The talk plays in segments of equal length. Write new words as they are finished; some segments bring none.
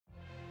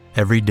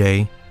Every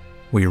day,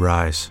 we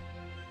rise,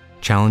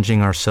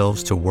 challenging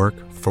ourselves to work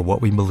for what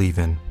we believe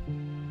in.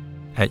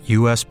 At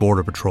U.S.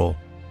 Border Patrol,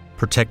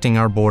 protecting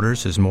our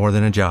borders is more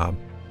than a job.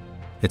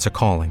 It's a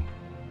calling.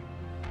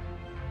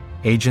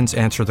 Agents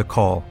answer the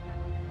call,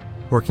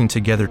 working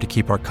together to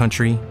keep our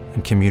country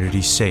and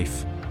communities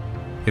safe.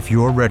 If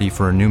you're ready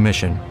for a new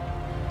mission,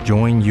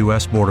 join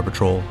U.S. Border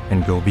Patrol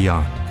and go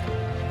beyond.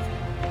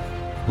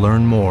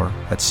 Learn more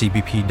at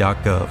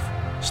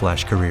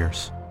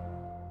cbp.gov/careers.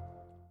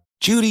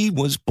 Judy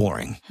was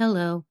boring.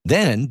 Hello.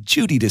 Then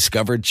Judy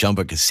discovered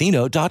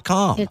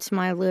ChumbaCasino.com. It's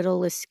my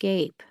little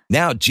escape.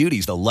 Now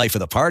Judy's the life of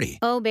the party.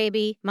 Oh,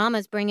 baby,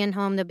 mama's bringing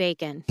home the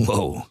bacon.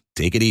 Whoa,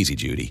 take it easy,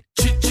 Judy.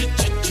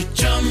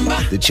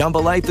 The Chumba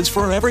life is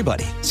for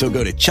everybody. So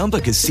go to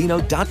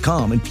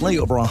ChumbaCasino.com and play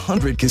over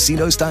 100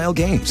 casino-style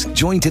games.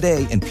 Join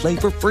today and play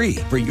for free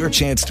for your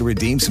chance to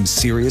redeem some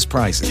serious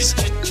prizes.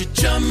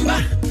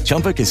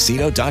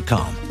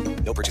 ChumbaCasino.com.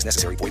 No purchase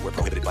necessary. Void where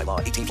prohibited by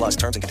law. 18+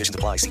 terms and conditions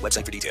apply. See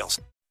website for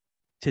details.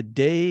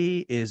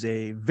 Today is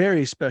a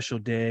very special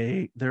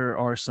day. There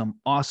are some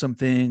awesome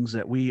things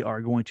that we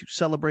are going to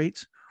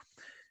celebrate.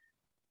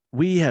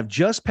 We have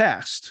just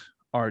passed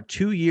our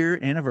 2-year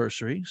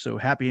anniversary. So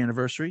happy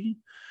anniversary.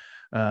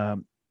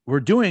 We're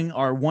doing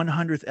our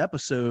 100th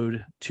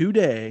episode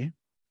today.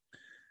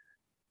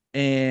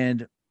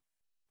 And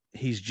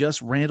he's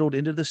just randled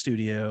into the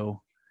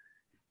studio.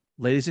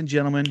 Ladies and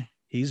gentlemen,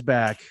 he's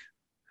back.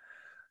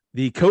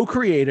 The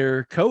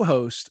co-creator,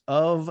 co-host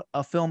of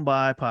A Film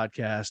By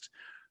podcast,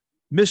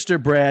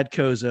 Mr. Brad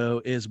Kozo,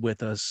 is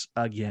with us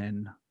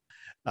again.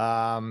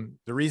 The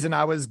reason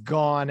I was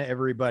gone,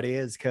 everybody,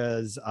 is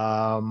because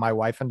my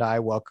wife and I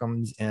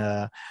welcomed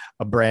a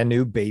brand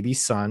new baby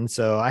son.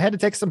 So I had to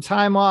take some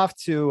time off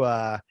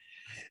to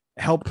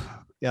help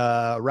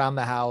around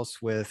the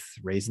house with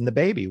raising the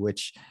baby,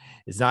 which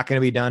is not going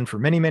to be done for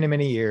many, many,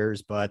 many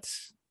years. But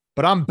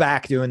I'm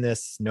back doing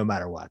this no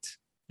matter what.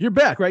 You're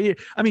back, right?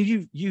 I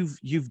mean,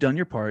 you've done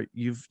your part.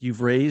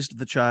 You've raised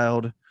the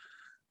child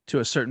to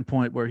a certain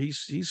point where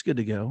he's good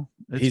to go.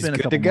 He's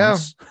good to go.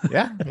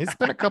 Yeah, it's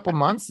been a couple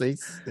months.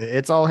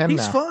 It's all him.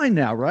 He's fine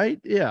now, right?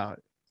 Yeah.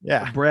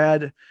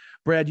 Brad,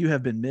 you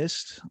have been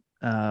missed.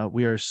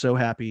 We are so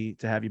happy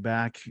to have you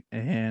back,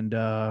 and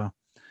I'm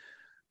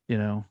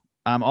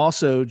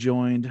also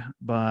joined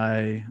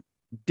by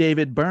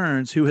David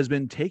Burns, who has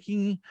been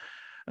taking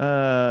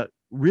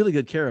really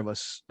good care of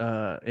us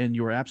in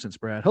your absence,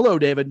 Brad. Hello,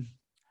 David.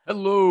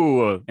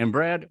 Hello. And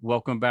Brad,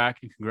 welcome back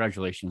and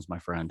congratulations, my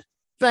friend.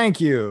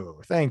 Thank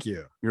you.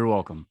 You're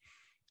welcome.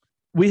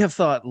 We have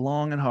thought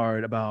long and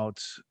hard about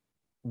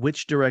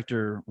which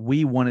director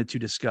we wanted to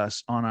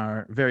discuss on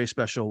our very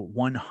special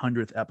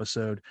 100th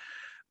episode.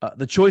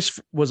 The choice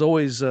was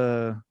always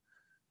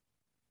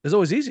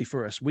easy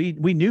for us. We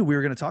knew we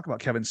were going to talk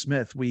about Kevin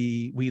Smith.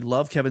 We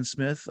love Kevin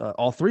Smith.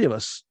 All three of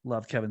us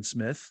love Kevin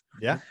Smith.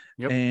 Yeah.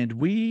 Yep. And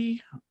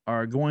we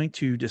are going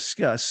to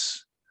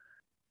discuss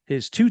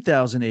his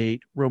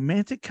 2008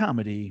 romantic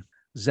comedy,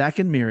 Zack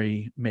and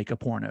Miri Make a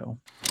Porno.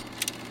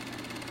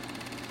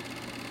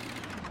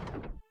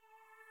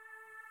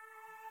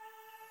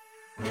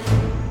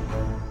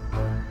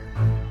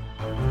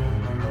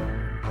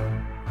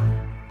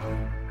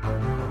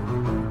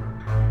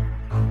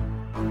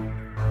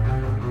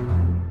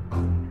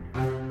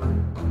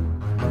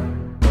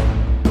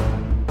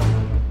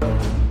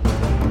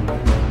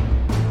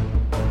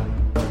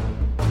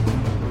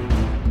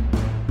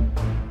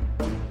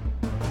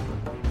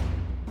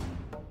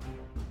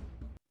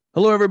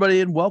 Hello, everybody,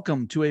 and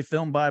welcome to A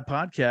Film By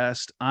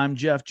podcast. I'm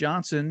Jeff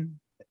Johnson.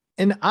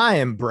 And I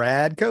am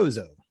Brad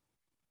Kozo.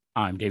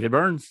 I'm David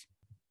Burns.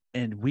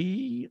 And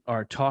we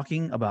are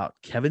talking about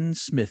Kevin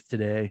Smith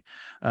today.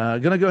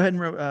 Going to go ahead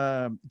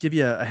and give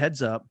you a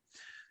heads up.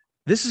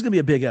 This is going to be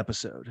a big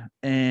episode.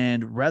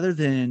 And rather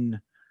than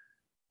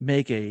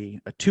make a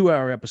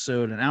 2-hour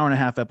episode, an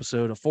hour-and-a-half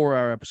episode, a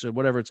 4-hour episode,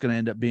 whatever it's going to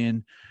end up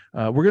being,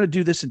 we're going to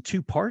do this in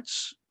 2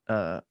 parts.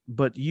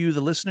 But you,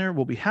 the listener,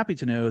 will be happy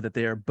to know that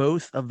they are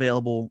both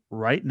available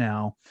right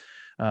now.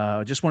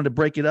 Just wanted to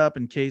break it up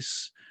in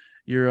case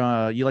you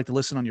like to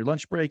listen on your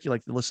lunch break, you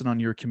like to listen on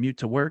your commute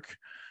to work.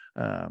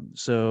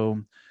 So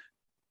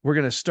we're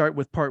going to start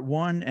with part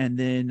 1, and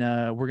then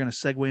we're going to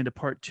segue into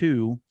part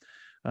 2.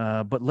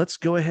 But let's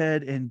go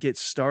ahead and get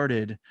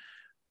started.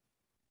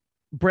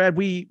 Brad,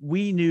 we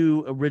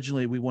knew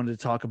originally we wanted to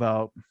talk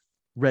about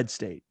Red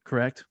State,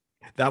 correct?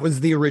 That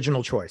was the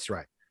original choice,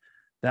 right?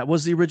 That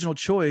was the original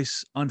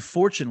choice.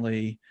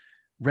 Unfortunately,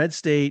 Red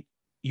State,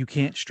 you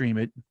can't stream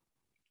it.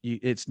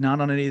 It's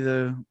not on any of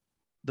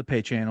the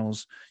pay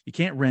channels. You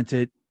can't rent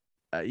it.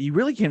 You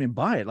really can't even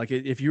buy it. Like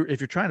if you're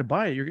trying to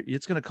buy it,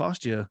 it's going to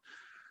cost you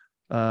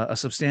a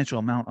substantial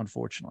amount,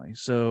 unfortunately.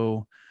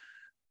 So,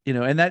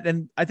 and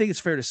I think it's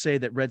fair to say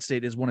that Red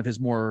State is one of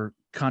his more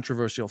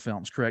controversial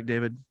films. Correct,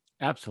 David?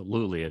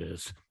 Absolutely, it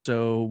is.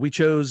 So we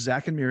chose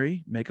Zack and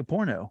Miri Make a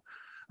Porno.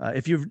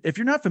 If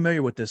you're not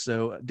familiar with this,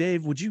 though,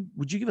 Dave, would you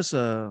give us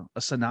a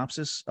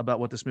synopsis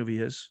about what this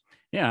movie is?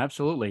 Yeah,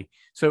 absolutely.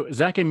 So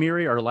Zach and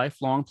Miri are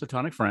lifelong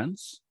platonic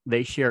friends.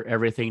 They share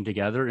everything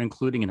together,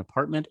 including an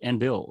apartment and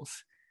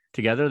bills.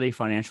 Together, they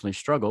financially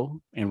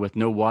struggle, and with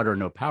no water,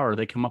 no power,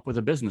 they come up with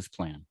a business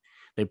plan.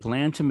 They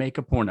plan to make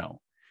a porno.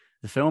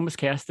 The film is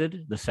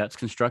casted, the sets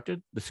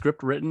constructed, the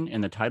script written,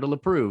 and the title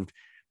approved.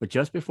 But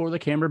just before the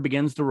camera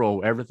begins to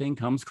roll, everything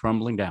comes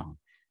crumbling down.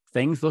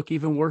 Things look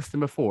even worse than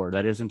before.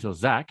 That is until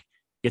Zack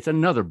gets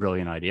another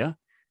brilliant idea.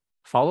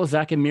 Follow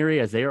Zack and Miri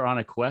as they are on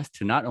a quest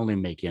to not only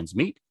make ends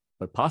meet,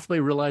 but possibly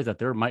realize that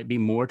there might be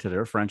more to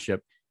their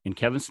friendship. In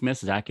Kevin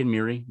Smith's Zack and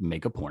Miri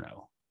Make a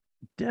Porno.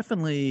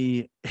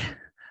 Definitely,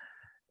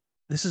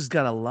 this has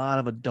got a lot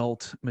of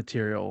adult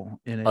material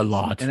in it. A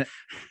lot.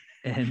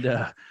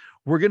 And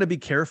we're going to be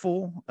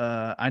careful.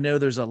 I know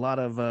there's a lot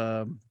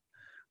of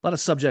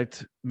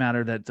subject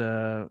matter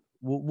that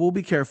we'll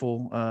be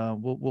careful.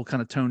 We'll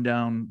kind of tone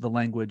down the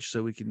language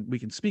so we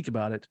can speak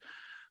about it.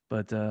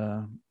 But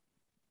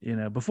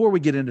before we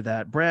get into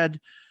that, Brad,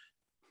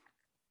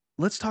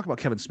 let's talk about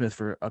Kevin Smith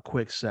for a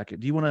quick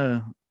second. Do you want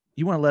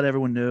to let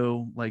everyone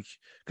know, like,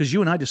 because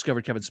you and I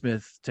discovered Kevin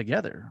Smith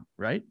together,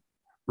 right?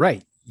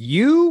 Right.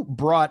 You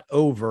brought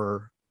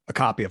over a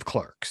copy of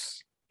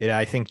Clerks. It,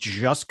 I think,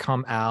 just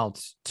come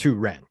out to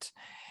rent.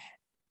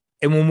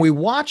 And when we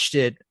watched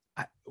it,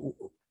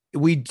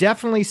 we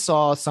definitely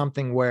saw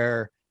something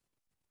where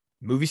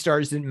movie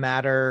stars didn't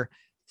matter,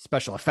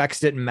 special effects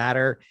didn't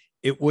matter.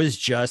 It was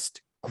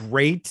just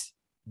great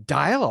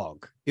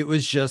dialogue. It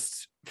was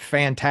just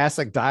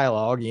fantastic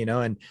dialogue,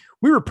 and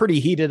we were pretty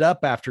heated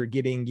up after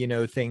getting,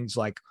 things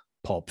like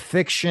Pulp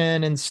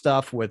Fiction and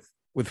stuff with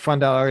fun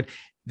dialogue.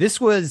 This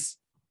was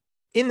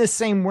in the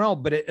same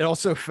world, but it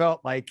also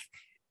felt like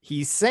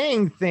he's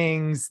saying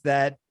things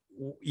that,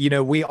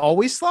 we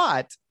always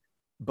thought,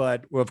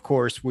 but of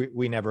course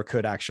we never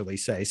could actually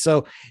say.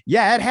 So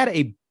yeah, it had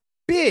a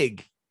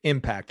big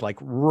impact, like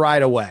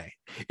right away.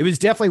 It was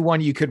definitely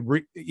one you could,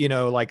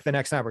 like the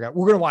next time we're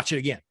going to watch it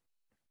again.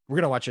 We're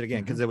going to watch it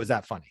again because it was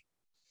that funny.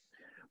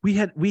 We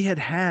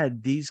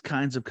had these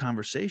kinds of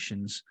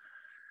conversations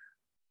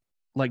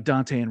like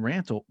Dante and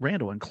Randall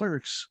and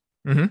Clerks.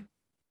 Mm-hmm.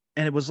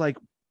 And it was like,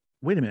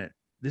 wait a minute,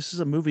 this is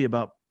a movie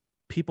about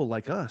people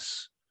like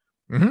us.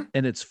 Mm-hmm.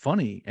 And it's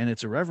funny and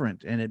it's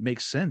irreverent and it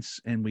makes sense.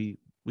 And we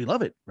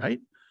love it.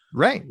 Right.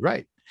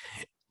 Right.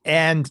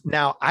 And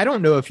now I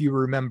don't know if you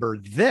remember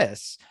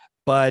this,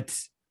 but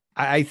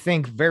I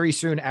think very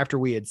soon after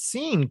we had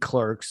seen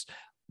Clerks,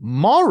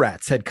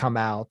 Mallrats had come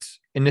out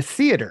in the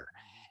theater.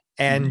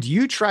 And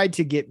you tried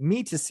to get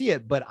me to see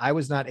it, but I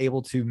was not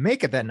able to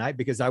make it that night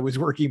because I was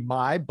working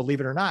my,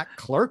 believe it or not,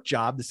 clerk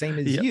job, the same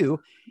as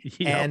you.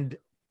 Yep.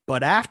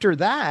 But after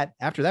that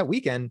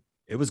weekend,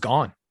 it was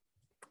gone.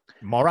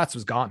 Mallrats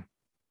was gone.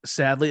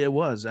 Sadly, it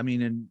was. I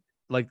mean, and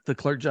like the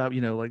clerk job,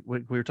 like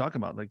what we were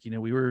talking about, like,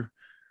 we were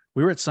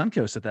at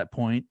Suncoast at that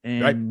point,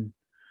 and right.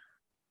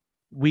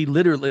 You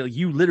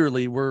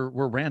literally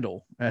were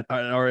Randall at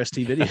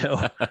RST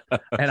Video.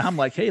 And I'm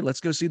like, hey, let's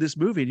go see this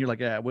movie. And you're like,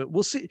 yeah,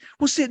 we'll see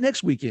it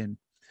next weekend.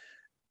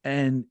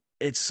 And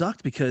it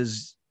sucked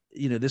because,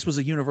 this was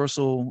a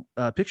Universal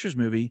Pictures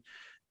movie.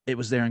 It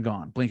was there and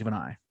gone, blink of an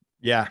eye.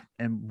 Yeah.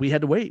 And we had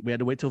to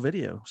wait till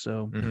video.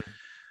 So,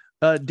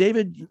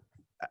 David,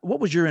 what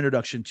was your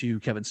introduction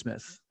to Kevin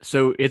Smith?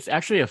 So it's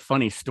actually a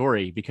funny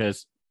story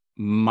because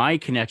my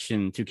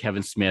connection to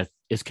Kevin Smith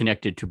is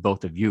connected to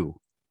both of you.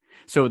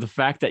 So the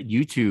fact that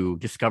you two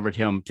discovered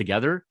him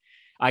together,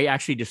 I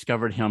actually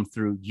discovered him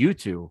through you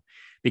two,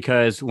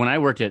 because when I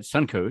worked at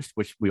Suncoast,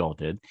 which we all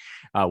did,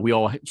 we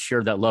all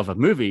shared that love of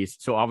movies.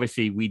 So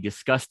obviously we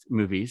discussed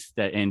movies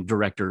and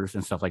directors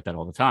and stuff like that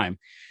all the time.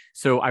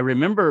 So I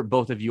remember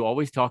both of you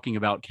always talking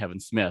about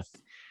Kevin Smith,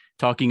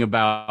 talking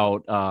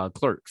about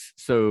Clerks.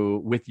 So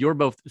with you're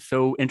both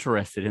so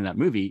interested in that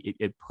movie,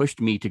 it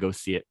pushed me to go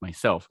see it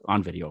myself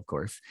on video, of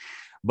course.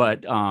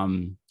 But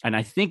and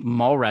I think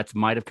Mallrats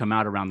might have come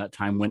out around that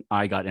time when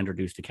I got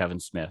introduced to Kevin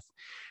Smith.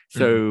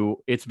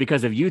 So it's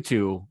because of you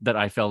two that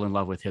I fell in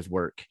love with his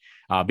work.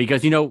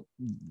 Because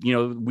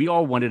we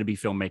all wanted to be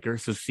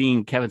filmmakers. So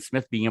seeing Kevin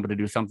Smith being able to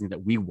do something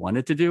that we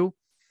wanted to do,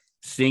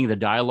 seeing the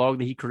dialogue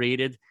that he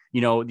created,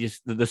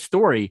 just the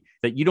story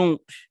that you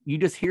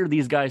just hear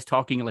these guys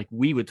talking like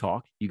we would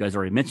talk. You guys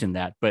already mentioned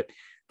that, but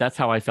that's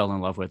how I fell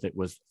in love with it,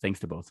 was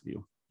thanks to both of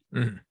you.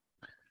 Mm-hmm.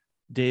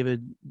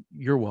 David,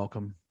 you're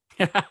welcome.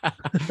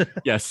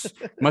 Yes,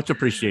 much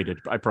appreciated.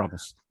 I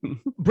promise.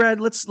 Brad,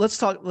 let's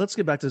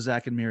get back to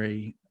Zack and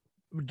Miri.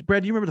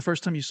 Brad, do you remember the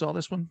first time you saw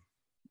this one?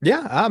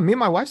 Yeah, me and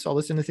my wife saw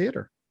this in the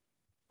theater.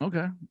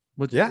 Okay.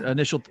 What's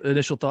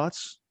initial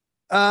thoughts?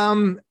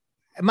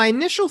 My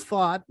initial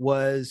thought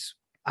was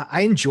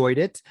I enjoyed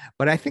it,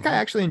 but I think I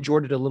actually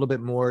enjoyed it a little bit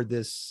more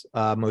this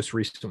most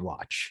recent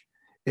watch.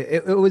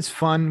 It was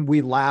fun.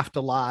 We laughed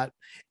a lot.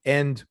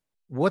 And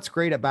what's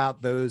great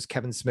about those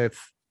Kevin Smith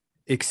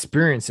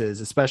experiences,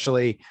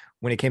 especially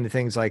when it came to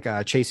things like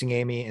Chasing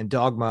Amy and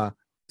Dogma,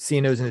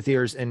 seeing those in the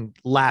theaters and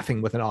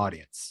laughing with an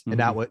audience. And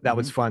that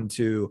was fun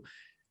to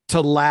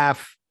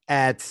laugh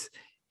at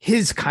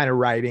his kind of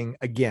writing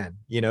again,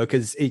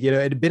 because it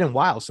had been a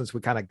while since we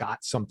kind of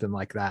got something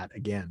like that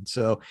again.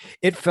 So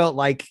it felt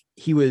like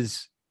he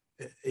was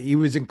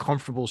in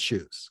comfortable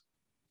shoes.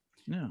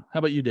 Yeah. How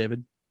about you,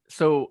 David?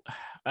 So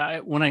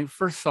when I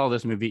first saw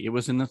this movie, it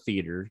was in the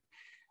theater.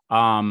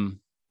 The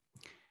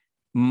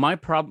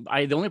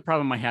only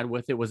problem I had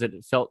with it was that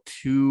it felt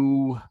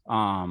too,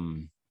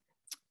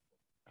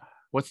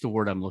 what's the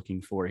word I'm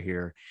looking for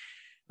here?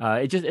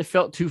 It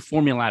felt too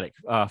formulaic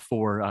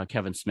for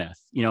Kevin Smith.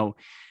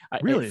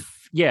 Really?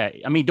 Yeah.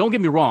 I mean, don't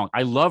get me wrong.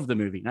 I love the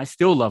movie, and I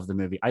still love the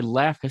movie. I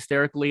laugh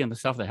hysterically and the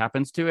stuff that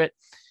happens to it,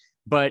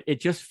 but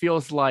it just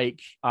feels like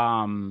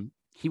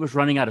he was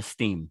running out of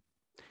steam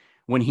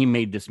when he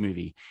made this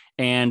movie.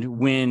 And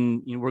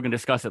when we're going to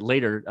discuss it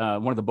later,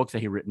 one of the books that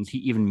he written, he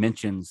even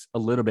mentions a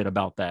little bit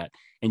about that,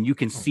 and you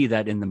can see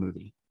that in the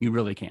movie. You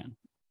really can.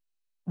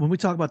 When we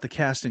talk about the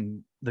cast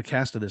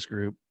of this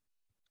group,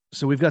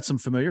 so we've got some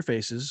familiar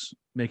faces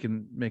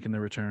making their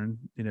return.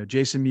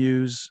 Jason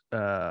Mewes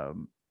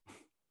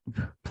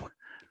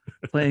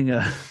playing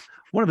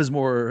one of his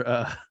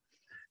more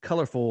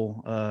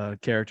colorful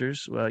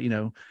characters.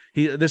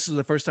 This is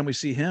the first time we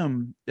see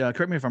him.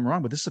 Correct me if I'm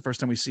wrong, but this is the first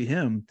time we see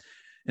him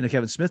in a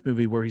Kevin Smith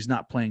movie where he's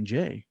not playing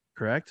Jay.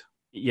 Correct?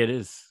 Yeah, it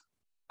is.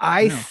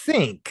 I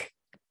think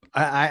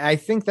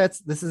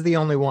this is the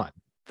only one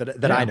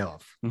that I know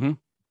of. Mm-hmm.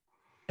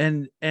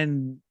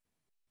 And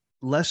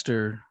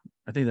Lester,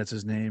 I think that's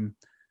his name,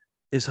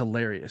 is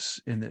hilarious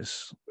in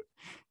this,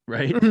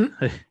 right?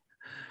 Mm-hmm.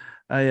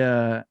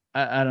 I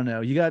don't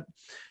know. You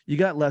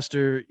got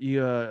Lester,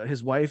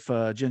 his wife,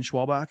 Jen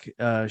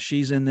Schwalbach,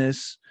 she's in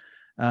this.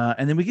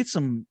 And then we get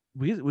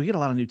a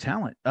lot of new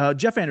talent.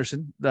 Jeff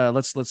Anderson,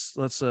 let's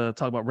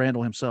talk about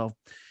Randall himself.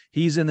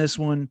 He's in this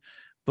one,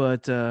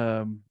 but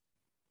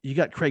you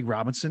got Craig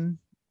Robinson,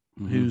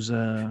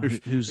 mm-hmm.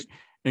 who's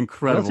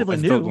incredible relatively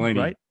as new, Delaney.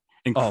 right?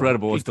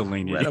 Incredible as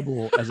Delaney.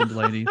 Incredible as in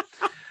Delaney.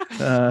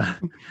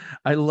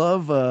 I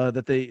love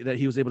that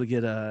he was able to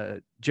get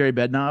Jerry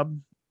Bednob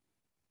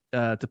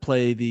to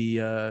play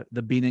the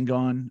Bean and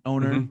Gone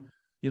owner. Mm-hmm.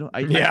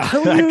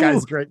 That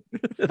guy's great.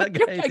 That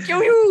guy, I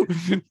kill you.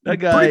 That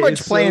guy pretty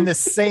much playing the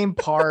same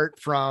part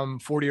from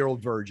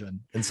 40-Year-Old Virgin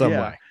in some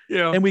way.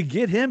 Yeah, and we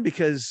get him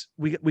because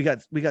we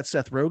got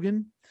Seth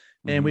Rogen,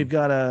 and we've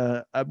got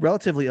a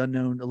relatively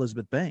unknown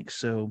Elizabeth Banks.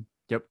 So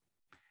yep.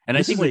 And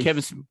I think when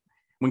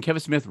Kevin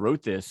Smith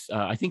wrote this,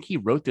 I think he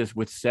wrote this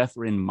with Seth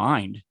in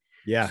mind.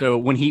 Yeah. So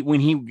when he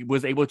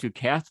was able to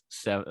cast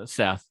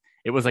Seth,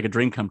 it was like a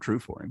dream come true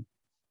for him.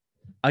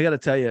 I got to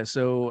tell you,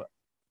 so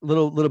a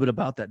little bit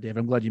about that, David.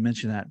 I'm glad you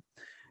mentioned that.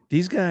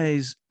 These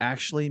guys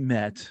actually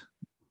met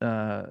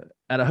at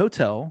a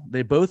hotel.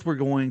 They both were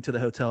going to the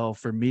hotel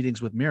for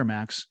meetings with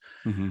Miramax.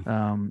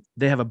 Mm-hmm.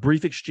 They have a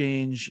brief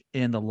exchange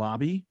in the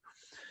lobby,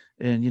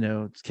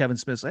 and Kevin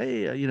Smith's,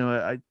 hey,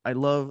 I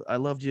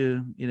loved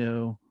you,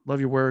 love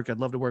your work. I'd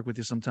love to work with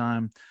you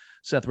sometime.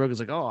 Seth Rogen's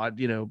like,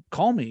 oh,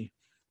 call me.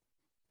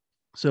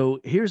 So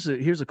here's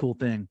a cool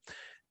thing.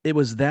 It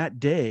was that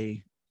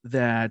day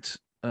that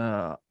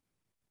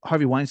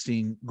Harvey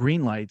Weinstein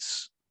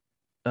greenlights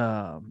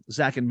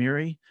Zack and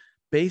Miri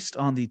based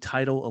on the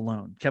title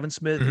alone. Kevin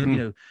Smith,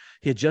 mm-hmm.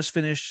 He had just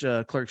finished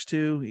Clerks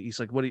 2. He's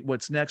like,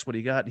 what's next? What do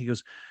you got? And he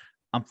goes,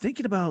 I'm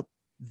thinking about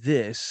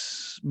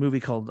this movie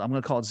called, I'm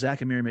going to call it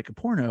Zack and Miri Make a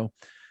Porno.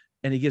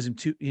 And he gives him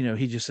two,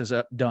 he just says,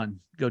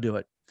 done, go do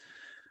it.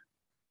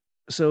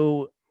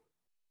 So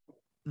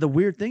the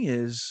weird thing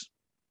is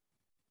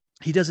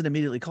he doesn't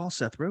immediately call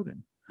Seth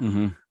Rogen.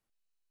 Mm-hmm.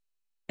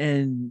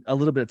 And a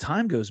little bit of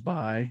time goes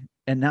by,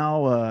 and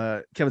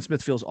now Kevin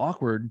Smith feels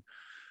awkward.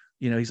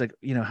 He's like,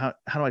 how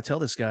do I tell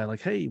this guy?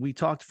 Like, hey, we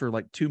talked for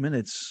like 2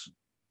 minutes,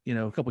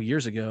 a couple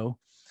years ago.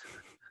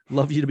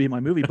 Love you to be in my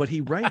movie. But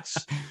he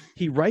writes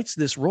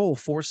this role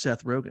for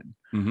Seth Rogen.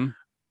 Mm-hmm.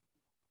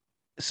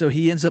 So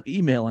he ends up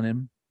emailing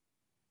him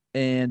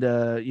and,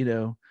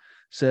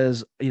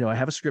 says, I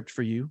have a script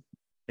for you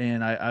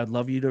and I'd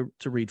love you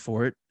to read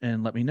for it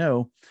and let me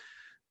know.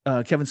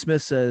 Kevin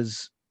Smith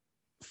says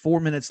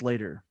 4 minutes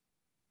later,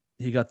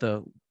 he got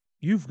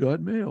you've got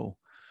mail.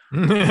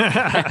 And,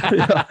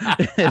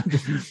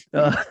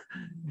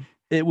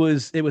 it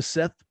was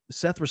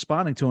Seth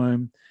responding to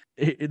him.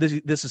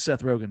 This is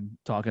Seth Rogen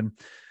talking,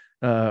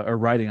 or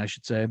writing, I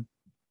should say.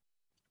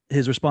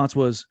 His response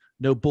was,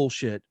 no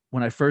bullshit.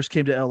 When I first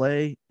came to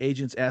LA,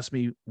 agents asked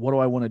me, what do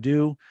I want to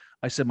do?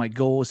 I said, my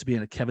goal is to be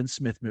in a Kevin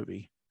Smith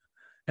movie.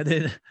 And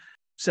then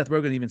Seth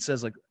Rogen even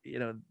says, like,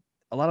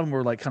 a lot of them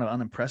were like kind of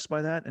unimpressed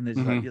by that. And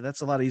mm-hmm. like, yeah,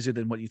 that's a lot easier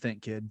than what you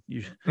think, kid.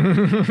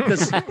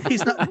 Because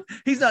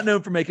he's not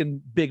known for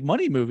making big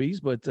money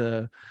movies, but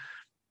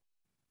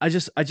I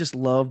just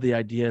love the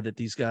idea that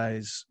these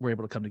guys were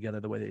able to come together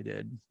the way they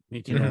did.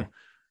 Me too.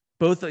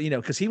 Both,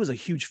 because he was a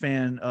huge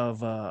fan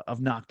of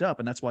Knocked Up,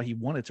 and that's why he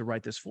wanted to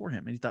write this for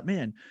him. And he thought,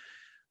 man,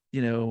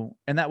 and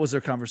that was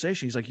their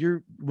conversation. He's like,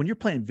 when you're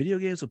playing video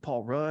games with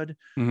Paul Rudd,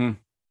 mm-hmm.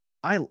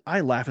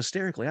 I laugh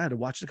hysterically. I had to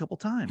watch it a couple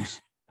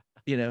times.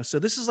 So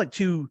this is like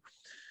two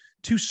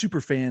super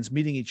fans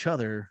meeting each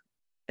other,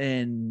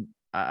 and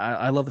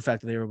I love the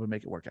fact that they were able to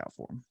make it work out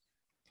for him.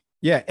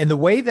 Yeah, and the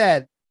way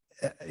that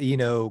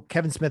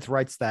Kevin Smith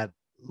writes that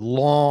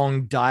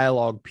long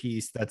dialogue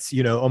piece that's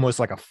almost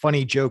like a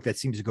funny joke that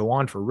seems to go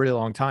on for a really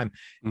long time.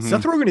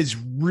 Seth Rogen is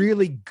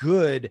really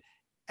good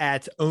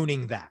at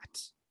owning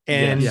that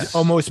and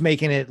almost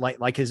making it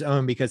like his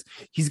own, because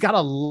he's got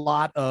a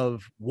lot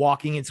of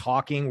walking and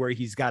talking where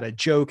he's got a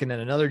joke and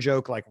then another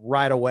joke like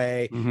right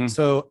away.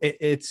 So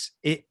it's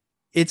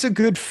a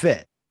good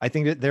fit. I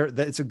think that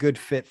it's a good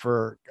fit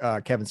for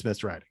Kevin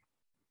Smith's writing.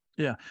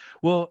 Yeah,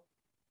 well,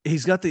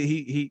 he's got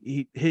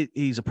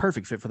he's a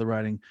perfect fit for the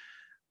writing.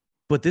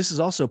 But this is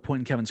also a point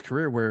in Kevin's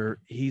career where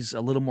he's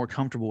a little more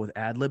comfortable with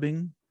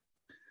ad-libbing.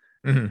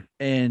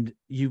 And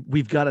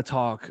we've got to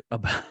talk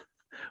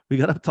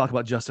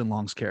about Justin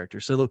Long's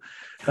character. So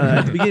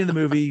at the beginning of the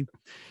movie,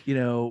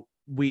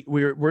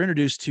 we're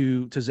introduced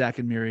to Zack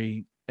and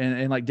Miri,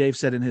 and like Dave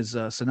said in his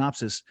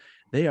synopsis,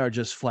 they are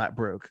just flat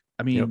broke.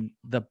 I mean,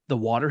 the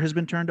water has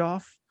been turned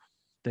off.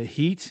 The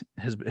heat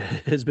has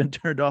been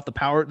turned off. The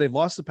power, they've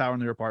lost the power in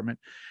their apartment.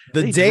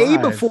 The day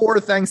before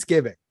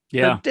Thanksgiving.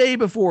 Yeah. The day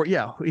before.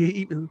 Yeah.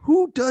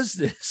 Who does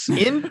this?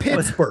 In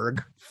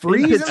Pittsburgh.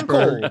 Freezing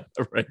cold.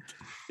 Right.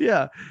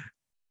 Yeah.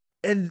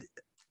 And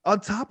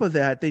on top of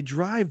that, they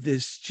drive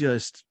this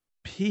just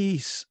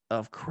piece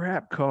of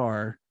crap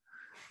car.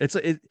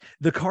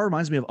 The car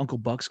reminds me of Uncle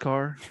Buck's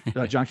car,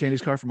 John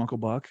Candy's car from Uncle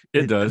Buck.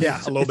 It does. Yeah,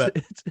 a little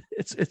bit.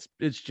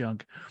 It's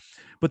junk.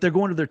 But they're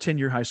going to their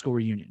 10-year high school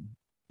reunion.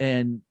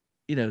 And,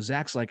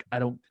 Zach's like, I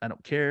don't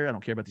care. I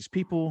don't care about these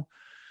people.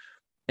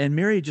 And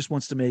Miri just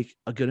wants to make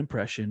a good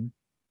impression,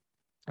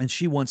 and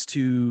she wants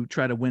to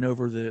try to win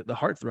over the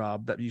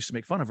heartthrob that used to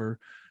make fun of her,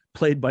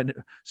 played by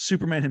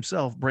Superman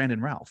himself,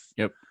 Brandon Routh.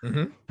 Yep.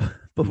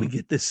 But we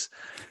get this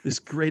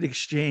great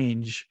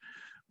exchange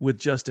with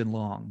Justin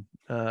Long.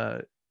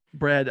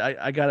 Brad,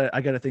 I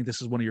gotta think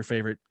this is one of your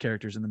favorite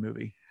characters in the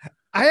movie.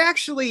 I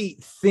actually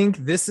think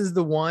this is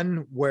the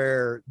one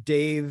where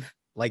Dave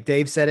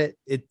said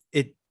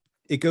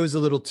it goes a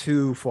little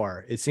too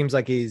far. It seems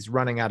like he's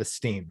running out of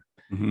steam.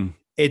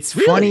 It's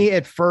funny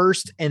at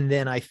first, and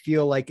then I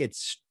feel like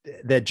it's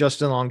that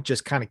Justin Long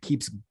just kind of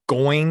keeps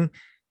going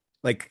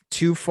like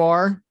too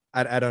far.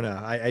 I don't know.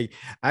 I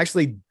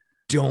actually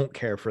don't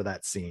care for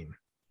that scene.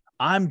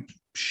 I'm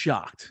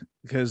shocked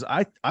because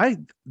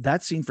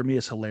that scene for me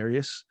is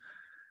hilarious.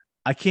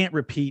 I can't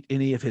repeat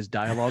any of his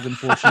dialogue,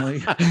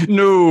 unfortunately.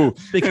 No,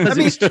 because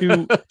it's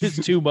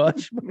too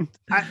much.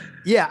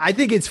 I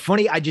think it's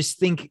funny. I just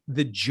think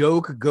the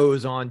joke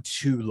goes on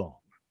too long,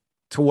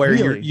 to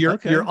where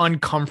you're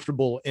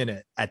uncomfortable in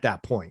it at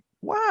that point.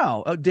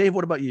 Wow. Dave,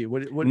 what about you?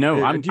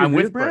 No, I'm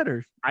with Brad.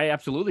 Or? I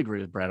absolutely agree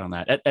with Brad on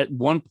that. At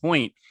one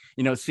point,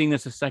 seeing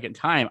this a second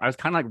time, I was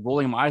kind of like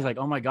rolling my eyes like,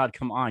 oh my God,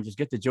 come on, just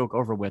get the joke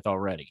over with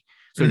already.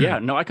 So yeah,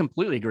 no, I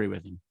completely agree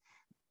with him.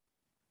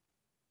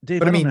 Dave,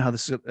 but I don't know how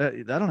this is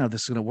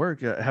going to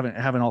work.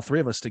 Having all three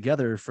of us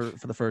together for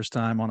the first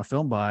time on a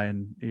film buy,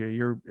 and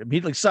you're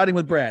immediately siding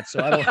with Brad. So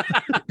I don't.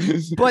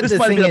 But this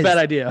might be a bad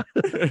idea.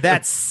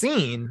 That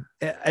scene,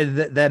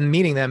 that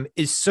meeting them,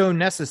 is so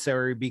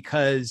necessary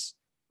because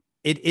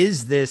it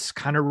is this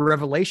kind of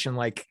revelation.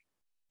 Like,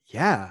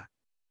 yeah,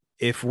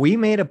 if we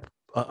made a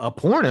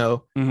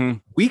porno,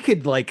 we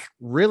could like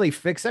really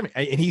fix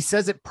everything. And he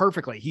says it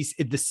perfectly.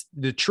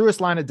 The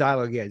truest line of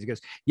dialogue he has. He goes,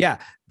 yeah,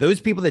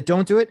 those people that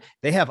don't do it,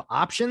 they have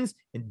options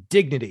and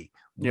dignity.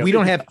 Yep. We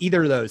don't have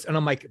either of those. And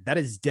I'm like, that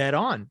is dead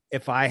on.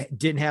 If I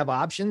didn't have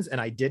options and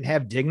I didn't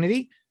have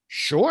dignity,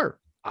 sure.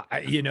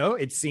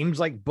 It seems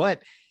like,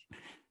 but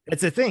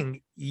that's the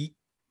thing.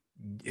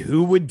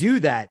 Who would do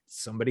that?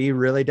 Somebody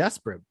really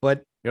desperate,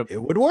 but it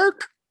would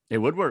work. It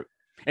would work.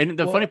 And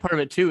the funny part of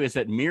it too is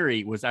that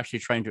Miri was actually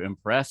trying to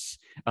impress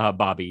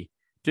Bobby,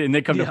 and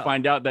they come to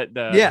find out that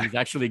he's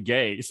actually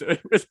gay. So it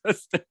was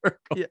hysterical.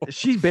 Yeah,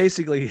 she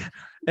basically,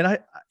 and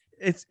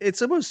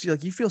it's almost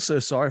like you feel so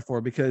sorry for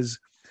her because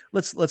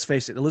let's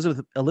face it,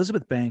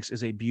 Elizabeth Banks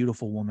is a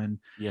beautiful woman.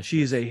 Yes,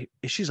 she's a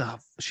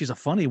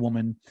funny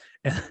woman,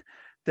 and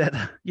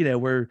that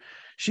where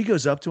she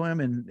goes up to him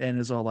and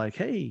is all like,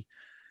 hey,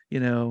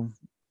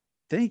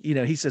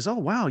 he says, oh,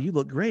 wow, you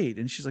look great.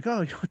 And she's like,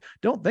 oh,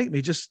 don't thank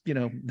me. Just,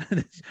 man,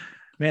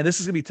 this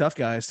is gonna be tough,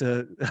 guys.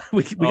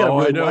 We gotta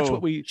really watch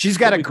what we. She's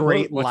got a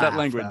great laugh. What's that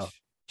language?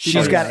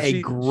 She's got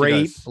a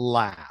great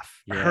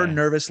laugh. Yeah. Her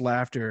nervous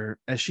laughter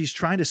as she's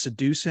trying to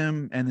seduce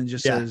him, and then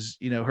just says,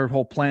 her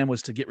whole plan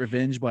was to get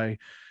revenge by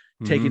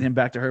taking him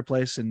back to her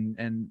place and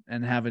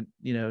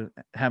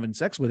having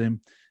sex with him.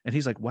 And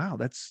he's like, wow,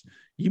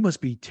 you must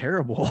be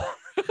terrible.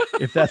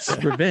 If that's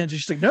revenge. And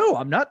she's like, no,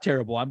 I'm not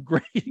terrible. I'm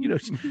great.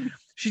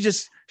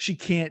 She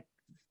can't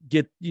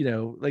get,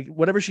 like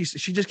whatever she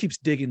just keeps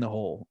digging the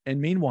hole. And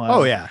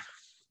meanwhile,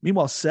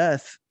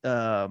 Seth,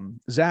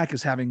 Zack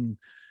is having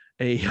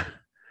a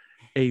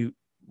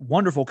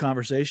wonderful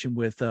conversation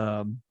with,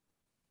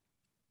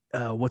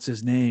 what's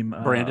his name?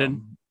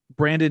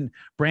 Brandon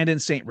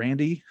St.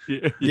 Randy.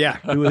 Yeah.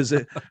 who is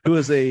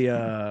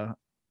a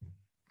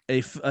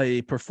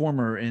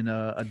performer in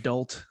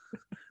adult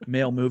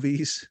male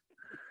movies.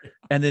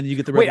 And then you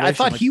get the Wait, I revelation,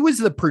 thought like, he was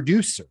the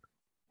producer.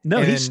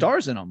 no, he and-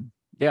 stars in them.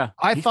 Yeah.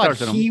 I thought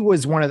stars in he them.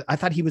 was I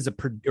thought he was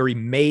or he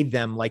made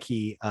them like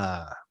he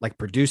like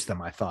produced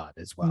them, I thought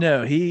as well.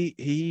 No,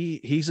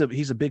 he's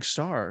a big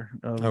star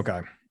of Okay.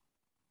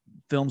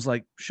 films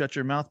like Shut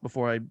Your Mouth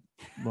Before I.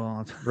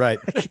 Well, Right.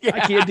 I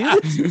can't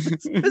do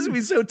this. This would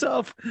be so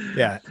tough.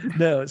 Yeah.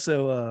 No,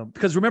 so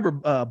because remember,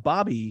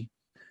 Bobby,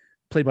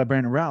 played by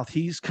Brandon Routh,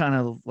 he's kind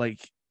of like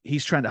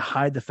he's trying to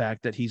hide the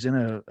fact that he's in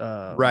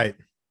a Right.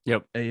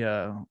 Yep.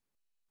 a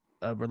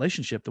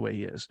relationship the way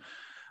he is.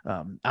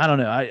 I don't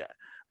know.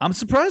 I'm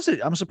surprised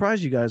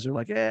you guys are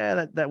like,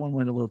 that one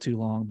went a little too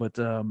long. But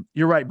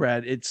you're right,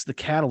 Brad. It's the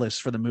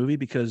catalyst for the movie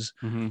because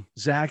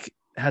Zack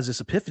has this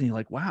epiphany,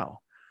 like, wow,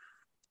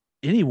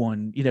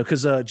 anyone,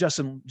 because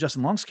Justin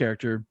Long's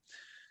character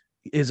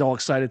is all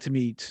excited to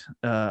meet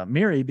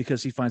Miri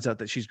because he finds out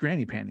that she's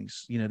granny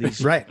panties.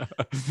 These Right.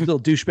 little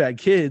douchebag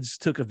kids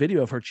took a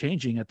video of her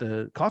changing at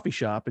the coffee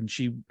shop, and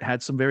she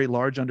had some very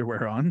large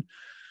underwear on.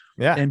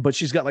 Yeah. But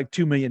she's got like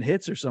 2 million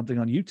hits or something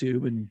on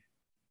YouTube, and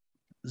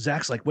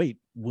Zach's like, wait,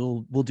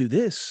 we'll do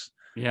this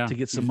to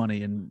get some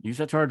money and use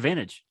that to our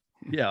advantage.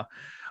 Yeah.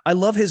 I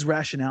love his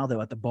rationale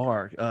though at the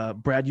bar.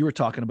 Brad, you were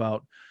talking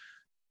about,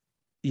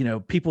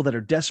 people that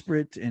are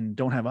desperate and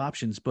don't have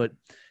options, but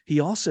he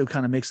also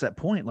kind of makes that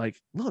point. Like,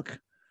 look,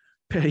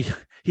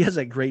 he has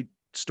that great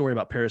story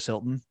about Paris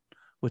Hilton,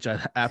 which I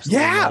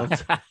absolutely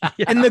loved.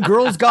 And the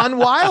Girls Gone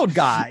Wild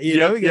guy,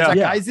 that Yeah.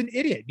 guy's an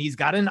idiot. And he's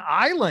got an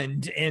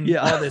island and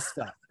all this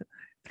stuff.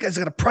 The guy's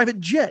got a private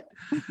jet,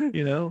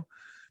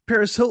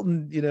 Paris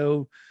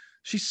Hilton,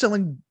 she's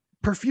selling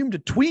perfume to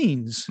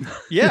tweens.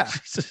 Yeah.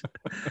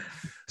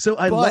 So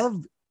I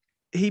love,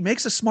 he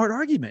makes a smart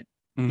argument.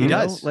 He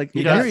does. Like,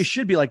 He does. Miri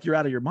should be like, you're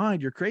out of your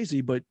mind, you're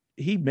crazy, but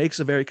he makes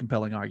a very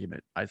compelling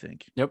argument, I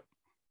think. Yep.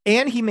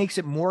 And he makes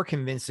it more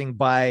convincing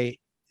by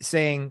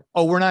saying,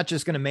 oh, we're not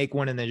just going to make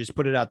one and then just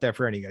put it out there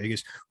for any guy. He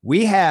goes,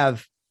 we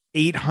have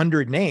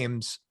 800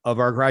 names of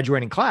our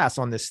graduating class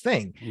on this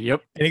thing.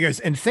 Yep. And he goes,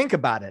 and think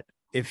about it.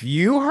 If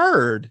you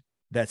heard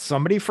that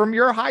somebody from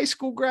your high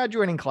school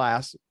graduating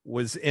class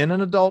was in an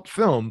adult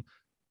film,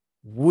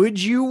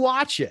 would you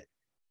watch it?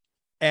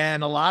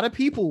 And a lot of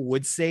people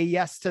would say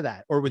yes to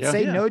that or would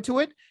say no to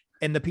it.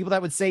 And the people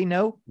that would say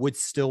no would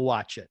still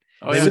watch it.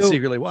 They would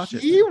secretly watch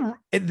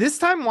it. This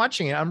time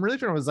watching it, I'm really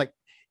feeling, I was like,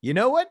 you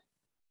know what?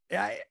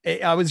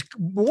 I was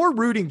more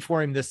rooting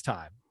for him this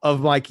time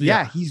of like,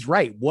 he's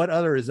right. What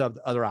other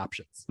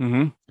options?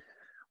 Mm-hmm.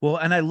 Well,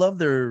 and I love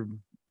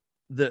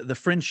the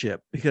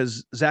friendship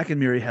because Zack and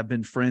Miri have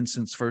been friends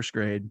since first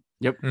grade.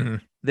 Yep. Mm-hmm.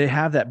 They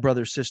have that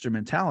brother sister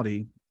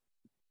mentality.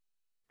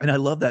 And I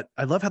love that.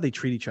 I love how they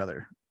treat each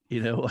other.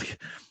 Like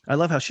I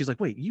love how she's like,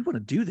 wait, you want to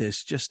do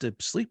this just to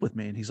sleep with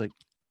me? And he's like,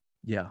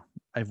 yeah,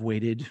 I've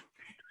waited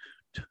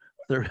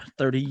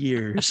 30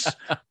 years.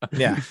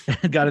 Yeah.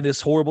 And got in this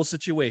horrible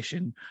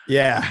situation.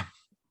 Yeah.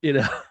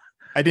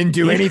 I didn't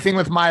do anything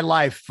with my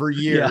life for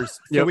years.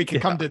 So we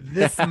could come to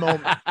this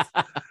moment.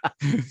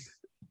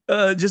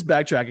 Just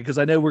backtracking because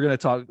I know we're going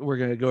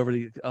to go over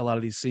a lot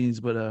of these scenes,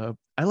 but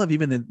I love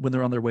even when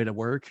they're on their way to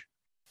work,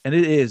 and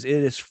it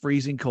is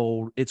freezing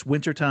cold. It's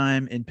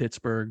wintertime in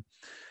Pittsburgh,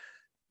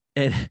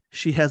 and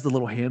she has the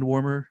little hand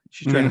warmer.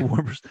 She's trying to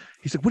warm her.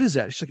 He's like, what is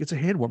that? She's like, it's a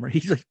hand warmer.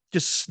 He like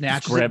just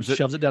snatches it, and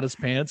shoves it down his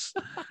pants.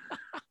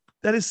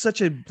 That is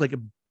such a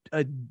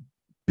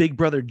big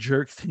brother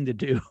jerk thing to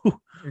do.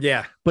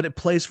 Yeah. But it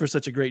plays for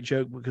such a great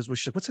joke because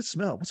she's like, what's that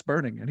smell? What's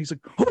burning? And he's like,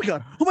 oh my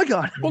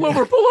God. Pull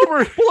over. Pull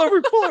over.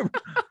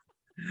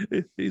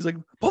 He's like,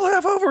 pull the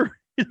F over.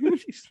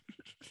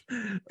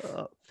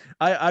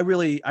 I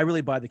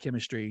really buy the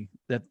chemistry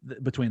that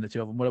between the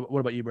two of them. What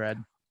about you,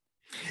 Brad?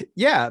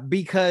 Yeah,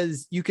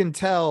 because you can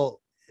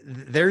tell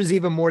there's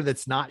even more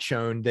that's not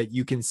shown that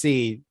you can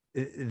see.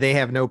 They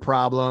have no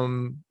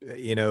problem,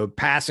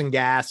 passing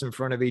gas in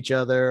front of each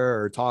other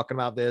or talking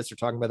about this or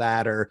talking about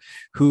that or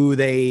who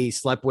they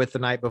slept with the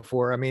night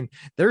before. I mean,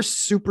 they're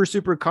super,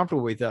 super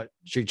comfortable with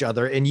each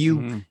other. And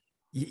you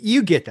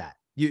get that.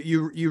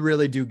 You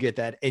really do get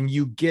that. And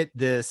you get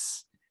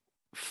this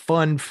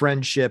fun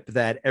friendship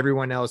that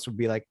everyone else would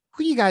be like,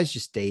 who you guys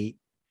just date?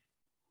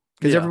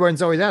 Because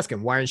everyone's always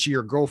asking, why isn't she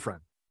your girlfriend?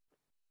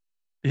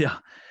 Yeah.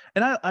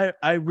 And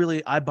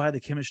I buy the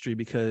chemistry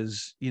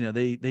because,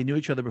 they knew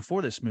each other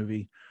before this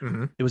movie.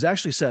 Mm-hmm. It was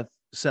actually Seth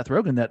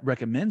Rogen that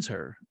recommends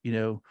her,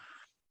 and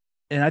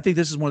I think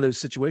this is one of those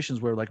situations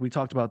where, like we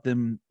talked about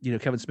them,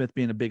 Kevin Smith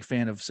being a big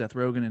fan of Seth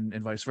Rogen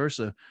and vice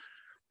versa.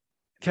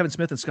 Kevin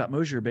Smith and Scott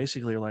Mosier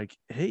basically are like,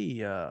 hey,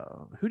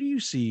 who do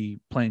you see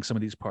playing some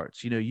of these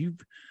parts? You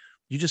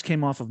just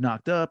came off of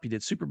Knocked Up. You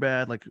did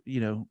Superbad. Like,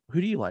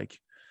 who do you like?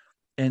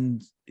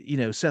 And,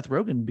 Seth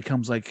Rogen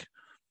becomes like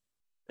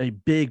a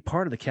big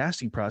part of the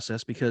casting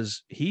process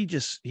because he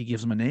gives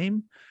them a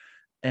name.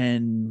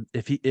 And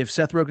if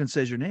Seth Rogen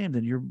says your name,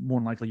 then you're more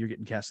than likely you're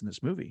getting cast in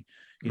this movie.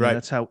 Right.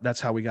 That's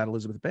how we got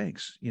Elizabeth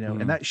Banks,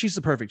 and that she's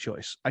the perfect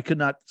choice. I could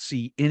not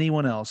see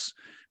anyone else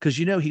because,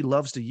 he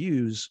loves to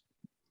use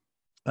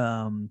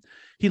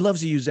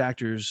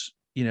actors,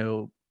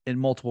 in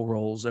multiple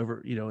roles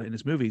over, in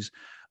his movies.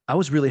 I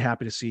was really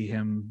happy to see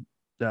him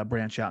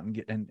branch out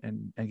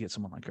and get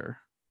someone like her.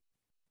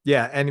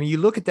 Yeah, and you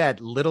look at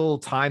that little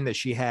time that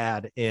she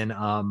had in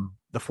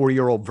the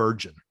 40-Year-Old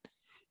Virgin.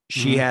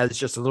 She has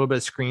just a little bit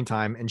of screen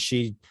time, and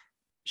she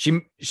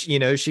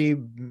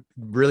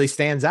really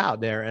stands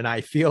out there. And I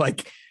feel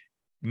like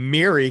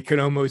Miri could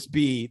almost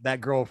be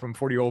that girl from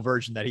 40-Year-Old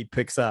Virgin that he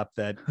picks up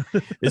that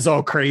is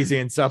all crazy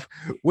and stuff,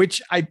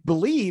 which I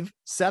believe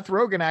Seth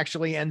Rogen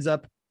actually ends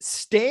up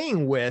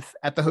staying with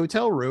at the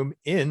hotel room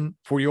in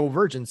 40-Year-Old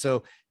Virgin.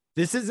 So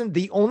this isn't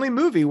the only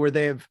movie where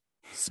they've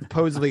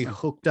supposedly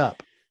hooked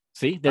up.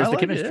 See, there's the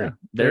chemistry. Yeah.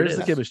 There's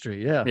the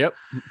chemistry. Yeah. Yep.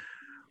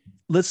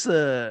 Let's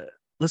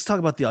talk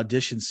about the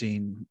audition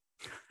scene.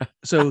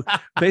 So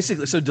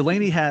basically,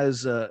 Delaney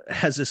has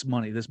this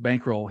money, this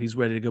bankroll. He's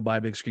ready to go buy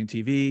a big screen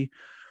TV.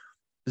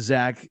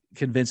 Zack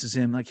convinces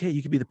him, like, hey,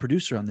 you could be the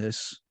producer on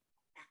this.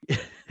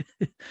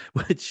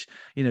 Which,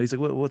 he's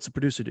like, what's the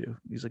producer do?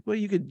 He's like, well,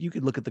 you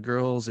could look at the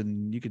girls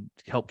and you could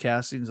help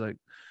casting. He's like,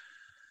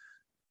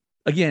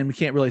 again, we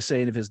can't really say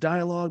any of his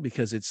dialogue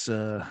because it's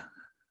a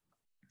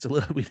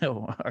little, we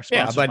know our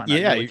sponsors might not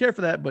really care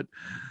for that, but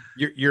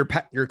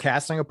you're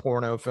casting a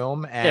porno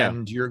film,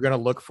 and you're going to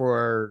look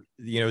for,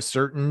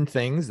 certain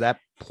things that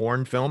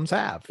porn films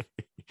have.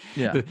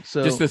 Yeah.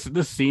 So just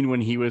this scene when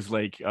he was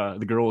like,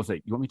 the girl was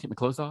like, you want me to take my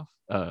clothes off?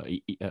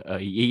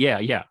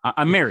 Yeah.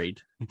 I'm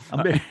married.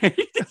 I'm married.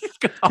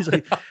 He's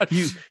like,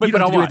 you don't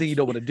have to do anything you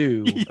don't want to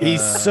do.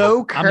 He's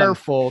so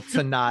careful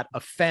to not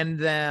offend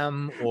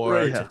them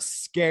or to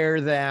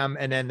scare them.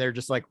 And then they're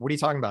just like, what are you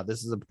talking about?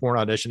 This is a porn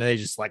audition. And they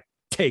just like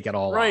take it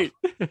all off.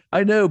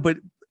 I know, but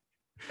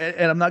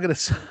and I'm not gonna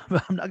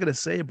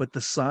say it, but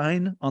the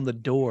sign on the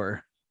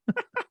door,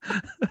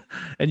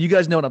 and you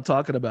guys know what I'm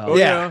talking about. Oh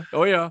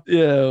yeah.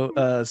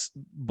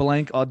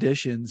 Blank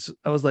auditions.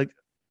 I was like,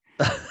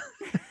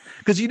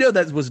 because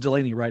that was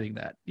Delaney writing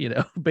that,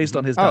 based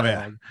on his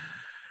dialogue.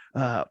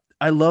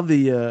 I love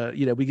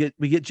the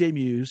we get Jay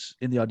Muse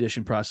in the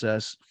audition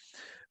process.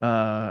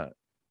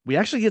 We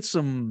actually get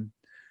some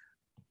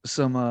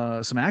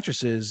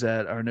actresses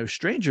that are no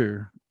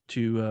stranger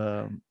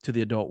to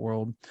the adult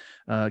world.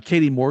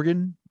 Katie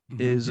Morgan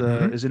is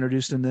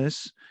introduced in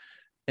this,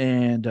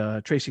 and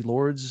Tracy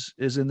Lords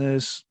is in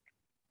this.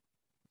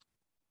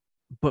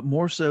 But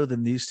more so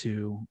than these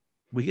two,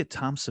 we get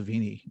Tom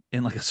Savini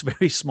in like a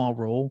very small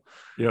role.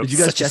 Yep. Did you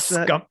guys catch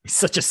that? He's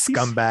such a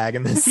scumbag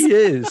in this. He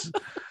is.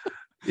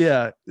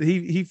 Yeah,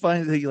 he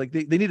finds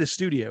they need a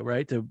studio,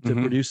 right, to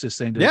produce this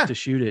thing to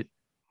shoot it,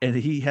 and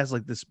he has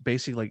like this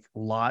basic like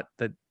lot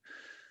that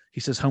he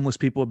says homeless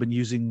people have been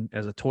using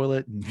as a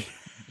toilet, and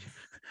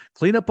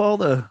clean up all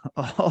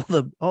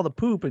the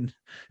poop, and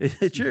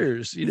it's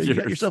yours. You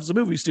got yourself a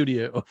movie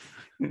studio.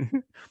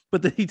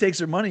 But then he takes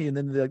their money, and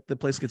then the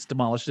place gets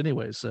demolished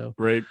anyway. So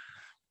right,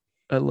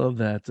 I love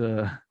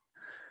that.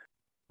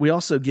 We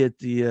also get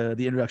the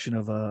introduction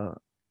of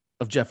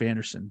Jeff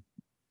Anderson.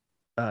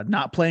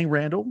 Not playing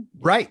Randall.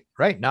 Right.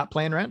 Not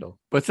playing Randall.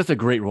 But such a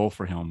great role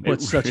for him.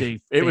 But such a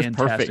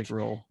fantastic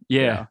role.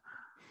 Yeah.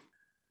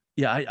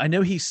 Yeah. I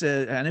know he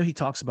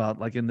talks about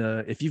like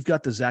if you've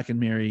got the Zack and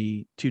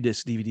Miri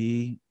 2-disc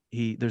DVD,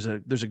 there's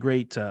a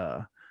great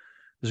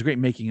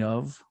making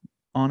of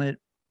on it.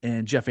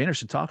 And Jeff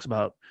Anderson talks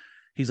about,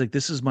 he's like,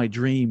 this is my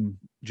dream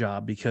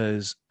job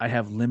because I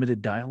have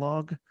limited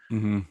dialogue,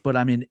 but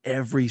I'm in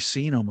every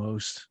scene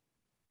almost.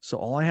 So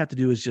all I have to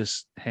do is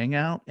just hang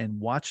out and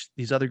watch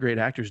these other great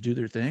actors do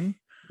their thing.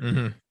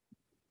 And,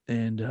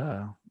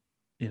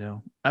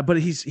 but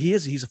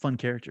he's a fun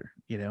character,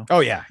 Oh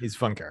yeah. He's a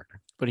fun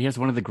character, but he has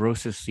one of the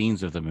grossest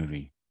scenes of the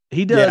movie.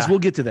 He does. Yeah. We'll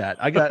get to that.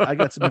 I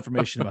got some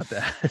information about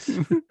that.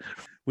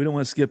 We don't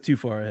want to skip too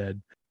far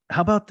ahead.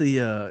 How about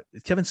the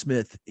Kevin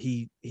Smith?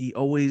 He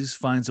always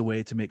finds a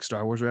way to make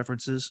Star Wars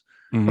references.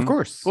 Of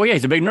course. Well, yeah,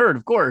 he's a big nerd,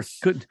 of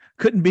course.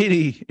 Couldn't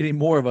be any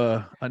more of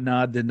a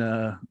nod than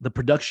the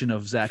production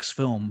of Zack's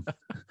film,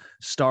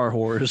 Star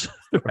Wars.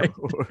 Right?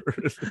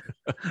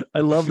 I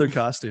love their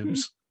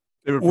costumes.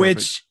 They were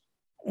perfect.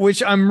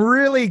 Which I'm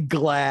really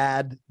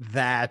glad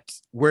that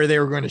where they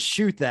were going to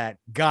shoot that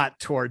got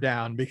tore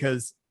down,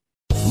 because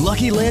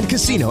Lucky Land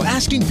Casino,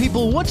 asking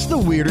people, what's the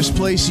weirdest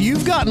place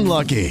you've gotten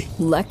lucky?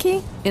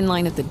 Lucky? In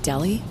line at the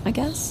deli, I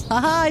guess?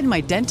 Aha, in my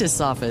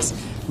dentist's office.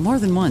 More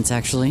than once,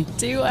 actually.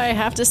 Do I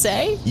have to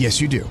say?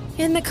 Yes, you do.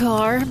 In the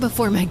car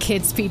before my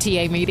kids'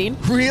 PTA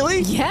meeting.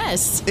 Really?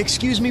 Yes.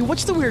 Excuse me,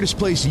 what's the weirdest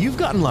place you've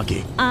gotten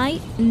lucky? I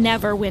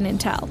never win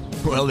and tell.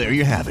 Well, there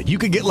you have it. You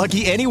can get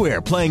lucky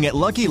anywhere, playing at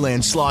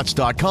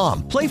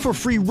LuckyLandSlots.com. Play for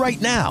free right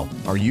now.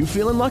 Are you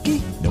feeling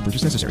lucky? No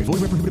purchase necessary.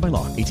 Void where prohibited by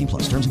law. 18+.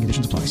 Terms and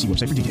conditions apply. See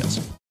website for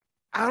details.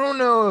 I don't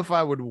know if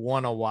I would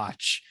want to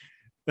watch.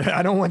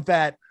 I don't want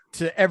that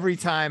to every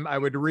time I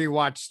would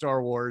rewatch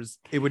Star Wars.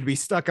 It would be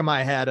stuck in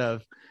my head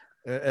of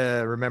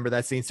remember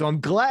that scene. So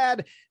I'm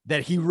glad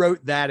that he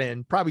wrote that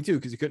in, probably too,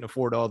 because he couldn't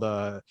afford all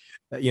the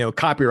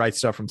copyright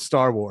stuff from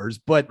Star Wars.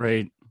 But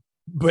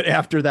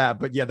after that,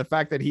 the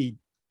fact that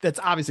that's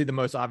obviously the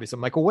most obvious.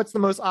 I'm like, well, what's the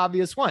most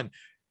obvious one?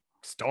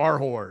 Star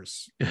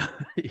Wars.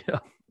 Yeah.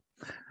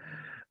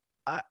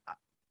 I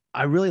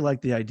I really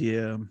like the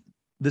idea.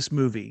 This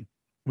movie,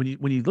 when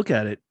you look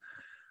at it,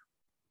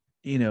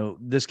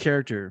 this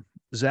character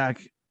Zack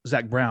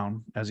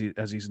Brown, as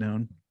he's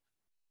known,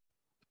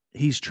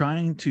 he's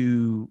trying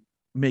to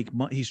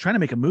he's trying to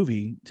make a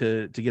movie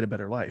to get a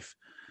better life,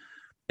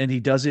 and he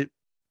does it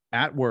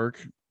at work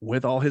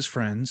with all his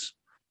friends,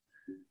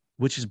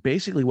 which is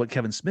basically what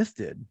Kevin Smith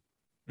did.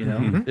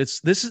 It's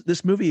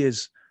this movie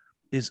is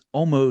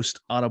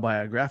almost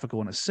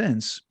autobiographical in a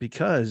sense,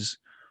 because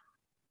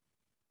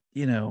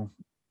I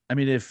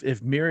mean,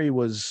 if Miri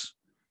was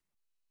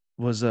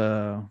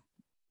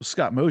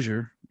Scott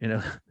Mosier,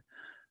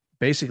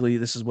 basically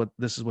this is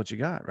what you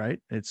got, right?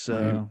 It's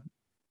and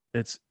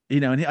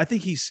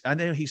I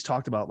know he's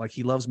talked about, like,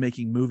 he loves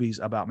making movies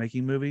about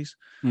making movies.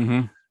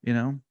 I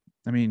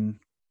mean,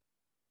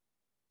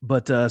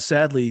 but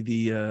sadly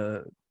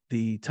the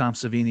Tom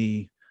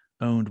Savini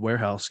owned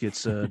warehouse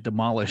gets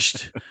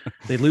demolished.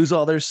 They lose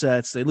all their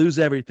sets, they lose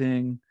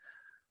everything.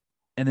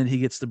 And then he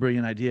gets the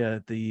brilliant idea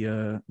at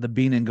the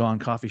Bean and Gone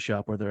coffee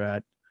shop where they're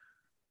at.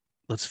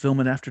 Let's film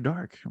it after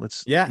dark.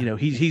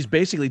 He's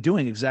basically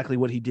doing exactly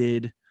what he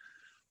did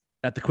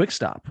at the Quick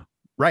Stop.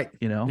 Right.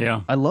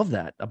 Yeah. I love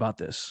that about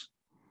this.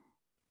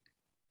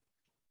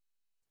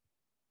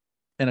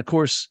 And of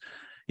course,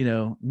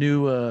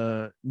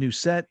 new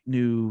set,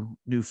 new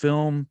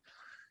film.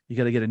 You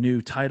got to get a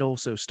new title.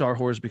 So Star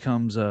Wars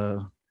becomes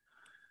well,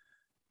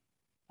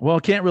 I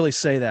can't really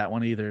say that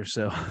one either.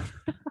 So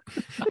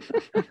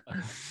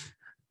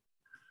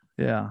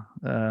yeah.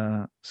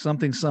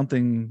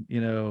 Something,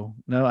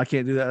 no, I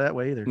can't do that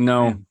way either.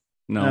 No.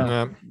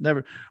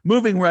 Never.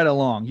 Moving right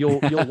along.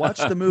 You'll watch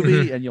the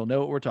movie and you'll know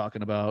what we're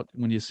talking about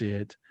when you see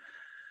it.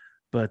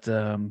 But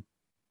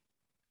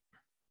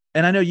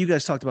and I know you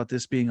guys talked about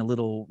this being a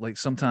little, like,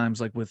 sometimes,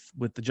 like with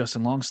the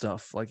Justin Long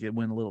stuff, like it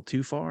went a little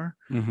too far.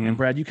 And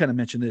Brad, you kind of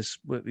mentioned this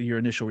with your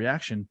initial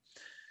reaction.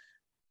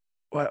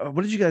 What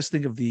did you guys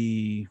think of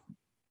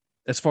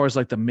as far as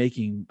like the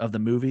making of the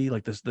movie,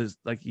 like this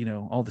like,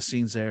 all the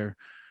scenes there,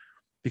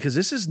 because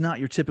this is not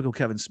your typical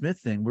Kevin Smith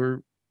thing.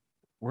 We're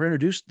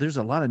introduced. There's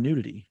a lot of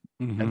nudity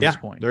at this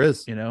point. There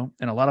is, and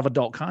a lot of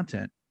adult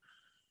content.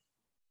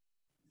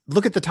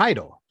 Look at the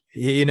title.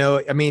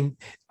 I mean,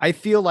 I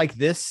feel like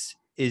this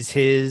is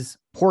his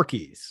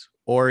Porky's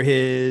or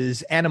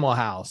his Animal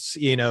House,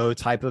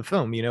 type of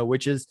film,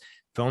 which is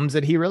films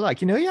that he really liked.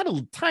 He had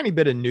a tiny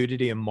bit of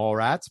nudity in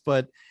Mallrats,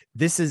 but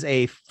this is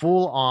a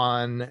full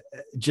on,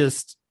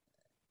 just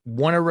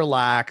want to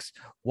relax,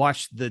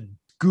 watch the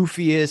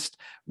goofiest,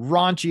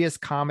 raunchiest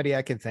comedy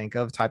I can think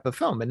of type of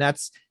film. And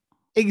that's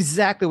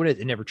exactly what it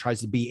is. It never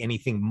tries to be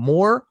anything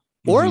more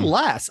or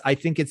less. I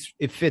think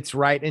it fits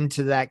right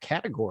into that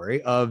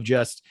category of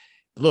just,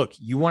 look,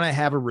 you want to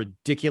have a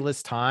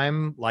ridiculous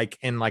time, like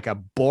in like a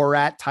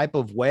Borat type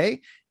of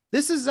way.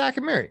 This is Zack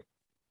and Miri.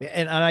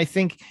 And I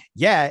think,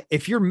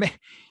 if you're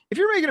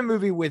making a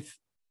movie with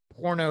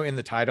porno in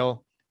the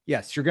title,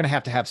 yes, you're going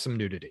to have some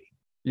nudity.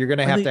 You're going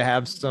to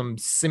have some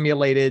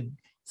simulated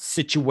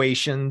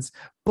situations,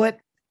 but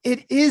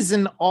it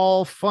isn't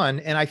all fun.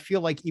 And I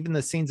feel like even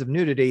the scenes of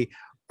nudity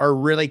are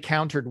really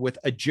countered with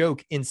a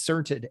joke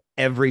inserted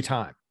every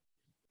time.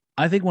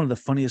 I think one of the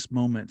funniest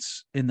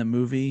moments in the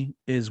movie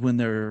is when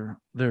they're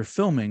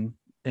filming,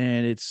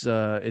 and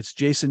it's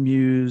Jason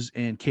Mewes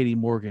and Katie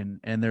Morgan,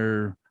 and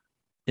they're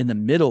in the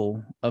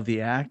middle of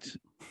the act,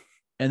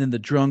 and then the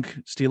drunk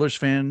Steelers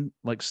fan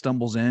like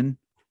stumbles in.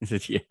 He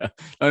said, "Yeah, I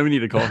don't even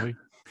need a coffee.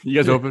 You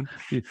guys open?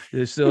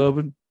 You're still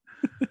open."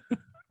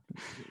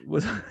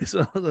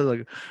 So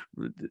like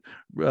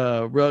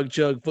rug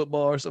chug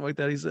football or something like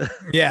that. He said,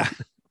 "Yeah."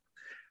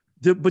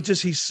 But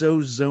just he's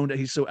so zoned,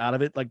 he's so out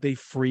of it. Like they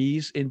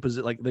freeze in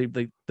position, like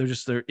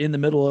they're in the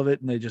middle of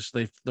it, and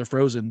they're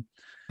frozen.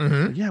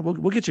 Like, yeah,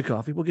 we'll get you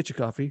coffee. We'll get you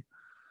coffee.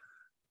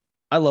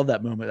 I love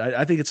that moment.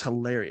 I think it's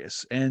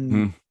hilarious,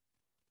 and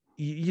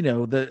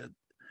the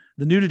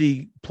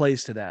nudity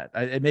plays to that.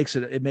 It makes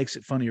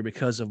it funnier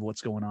because of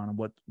what's going on and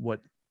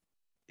what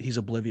he's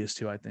oblivious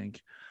to, I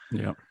think.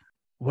 Yeah.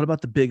 What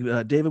about the big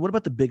David? What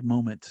about the big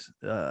moment?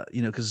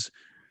 Because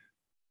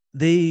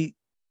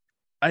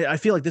I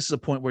feel like this is a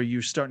point where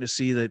you're starting to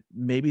see that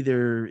maybe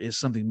there is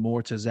something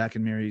more to Zack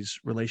and Miri's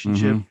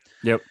relationship.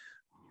 Yep.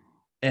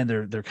 And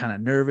they're kind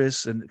of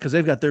nervous, and because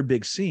they've got their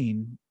big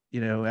scene,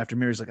 after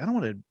Miri's like, I don't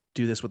want to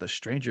do this with a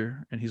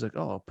stranger, and he's like,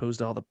 oh, I'll pose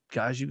to all the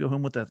guys you go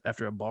home with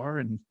after a bar,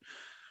 and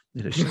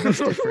she goes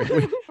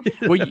different.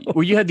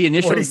 Well, you had the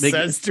initial what he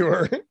says to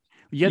her.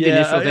 You had the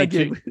initial thing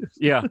too.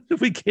 Yeah.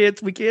 we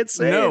can't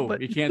say it. No,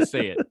 you can't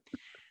say it.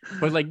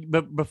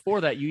 But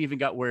before that, you even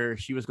got where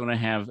she was going to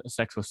have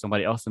sex with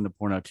somebody else in the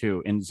porno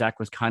too, and Zack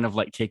was kind of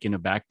like taken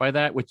aback by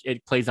that, which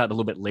it plays out a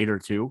little bit later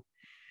too.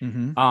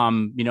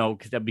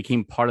 Because that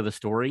became part of the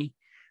story.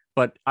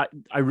 But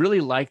I really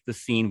liked the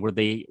scene where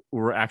they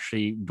were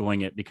actually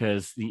doing it,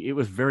 because it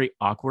was very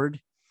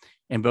awkward,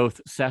 and both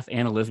Seth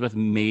and Elizabeth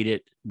made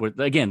it.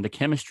 Again, the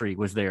chemistry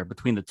was there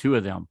between the two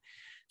of them,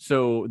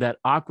 so that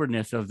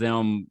awkwardness of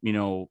them,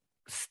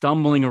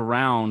 stumbling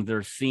around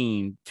their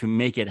scene to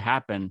make it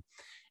happen.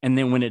 And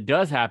then when it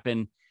does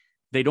happen,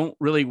 they don't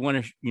really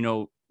want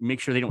to, make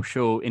sure they don't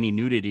show any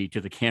nudity to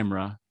the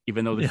camera,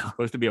 even though this is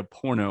supposed to be a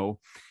porno.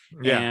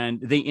 Yeah. And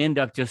they end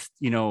up just,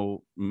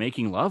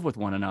 making love with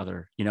one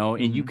another,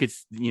 and you could,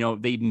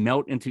 they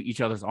melt into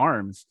each other's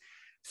arms.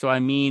 So, I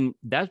mean,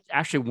 that's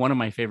actually one of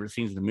my favorite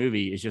scenes in the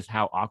movie is just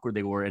how awkward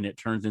they were. And it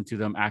turns into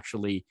them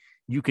actually,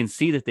 you can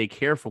see that they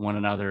care for one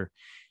another.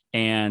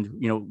 And,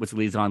 which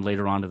leads on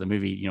later on to the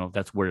movie,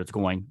 that's where it's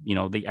going.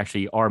 They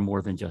actually are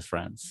more than just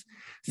friends.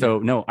 So,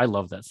 no, I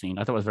love that scene.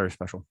 I thought it was very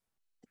special.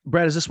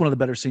 Brad, is this one of the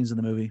better scenes in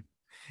the movie?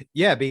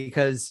 Yeah,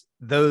 because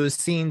those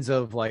scenes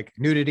of like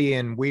nudity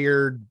and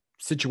weird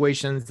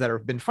situations that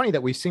have been funny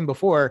that we've seen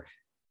before,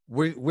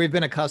 we've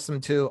been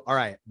accustomed to. All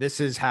right, this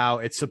is how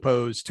it's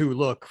supposed to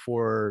look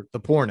for the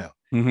porno,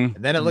 and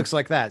then it looks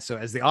like that. So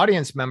as the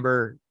audience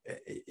member,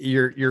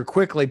 you're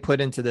quickly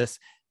put into this.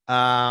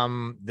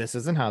 This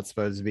isn't how it's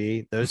supposed to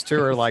be. Those two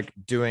are like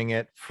doing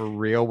it for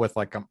real with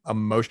like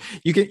emotion.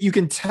 You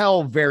can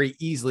tell very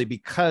easily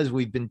because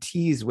we've been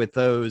teased with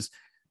those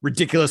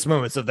ridiculous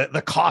moments of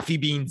the coffee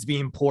beans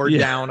being poured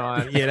down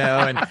on,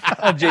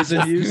 and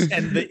Jason Hughes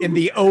and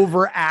the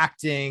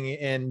overacting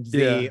and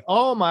the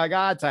oh my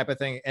God type of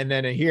thing. And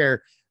then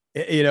here,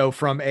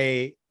 from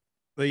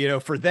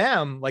for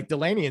them, like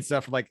Delaney and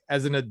stuff, like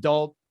as an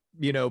adult,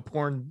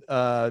 porn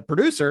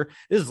producer,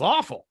 this is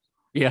awful.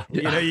 Yeah.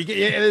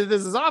 This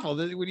is awful.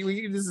 This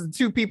is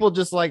two people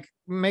just like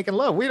making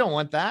love. We don't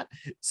want that.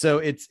 So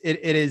it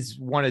is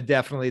one of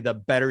definitely the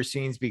better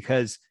scenes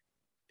because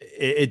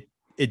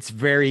it's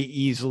very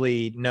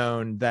easily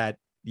known that,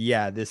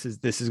 this is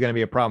going to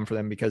be a problem for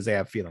them because they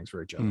have feelings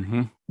for each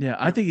other. Yeah.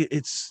 I think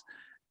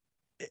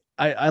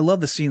I love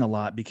the scene a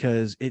lot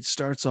because it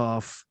starts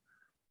off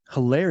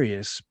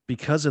hilarious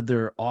because of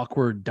their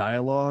awkward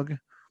dialogue.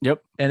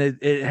 Yep. And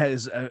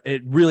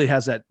it really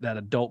has that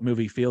adult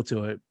movie feel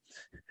to it.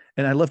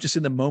 And I love just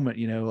in the moment,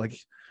 like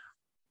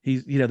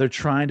he's, they're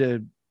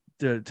trying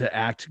to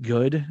act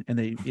good and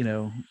they,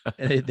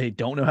 and they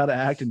don't know how to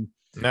act. And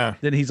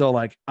then he's all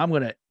like, I'm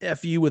going to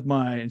F you with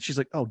my, and she's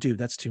like, oh dude,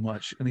 that's too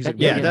much. And he's like,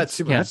 that's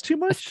too much. That's too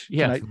much.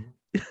 Yeah.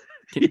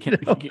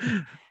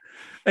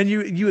 And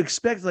you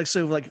expect like,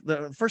 so like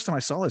the first time I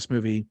saw this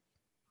movie,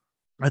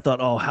 I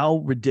thought, oh, how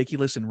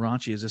ridiculous and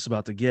raunchy is this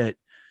about to get?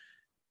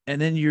 And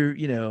then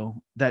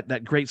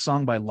that great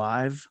song by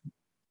Live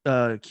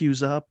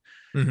cues up.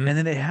 And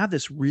then they have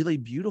this really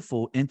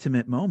beautiful,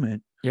 intimate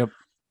moment. Yep.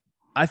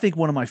 I think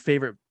one of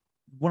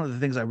the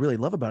things I really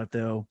love about it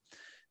though,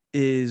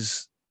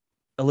 is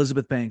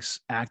Elizabeth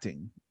Banks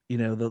acting,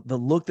 the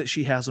look that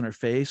she has on her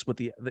face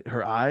with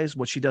her eyes,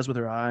 what she does with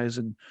her eyes.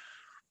 And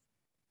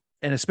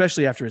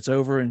especially after it's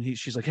over and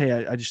she's like,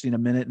 hey, I just need a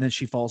minute. And then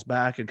she falls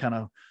back and kind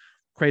of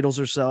cradles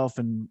herself.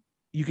 And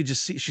you could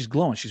just see she's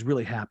glowing. She's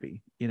really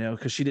happy,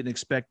 cause she didn't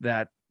expect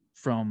that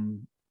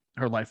from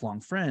her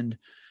lifelong friend.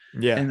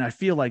 Yeah. And I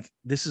feel like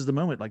this is the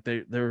moment, like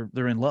they're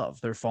in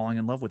love. They're falling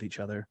in love with each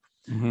other.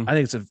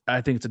 I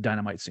think it's a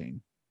dynamite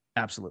scene.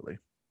 Absolutely.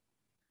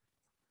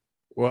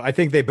 Well, I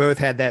think they both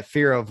had that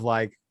fear of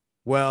like,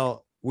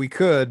 well, we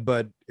could,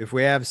 but if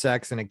we have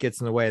sex and it gets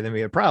in the way, then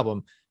we have a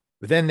problem.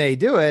 But then they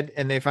do it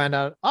and they find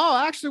out, oh,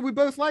 actually, we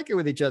both like it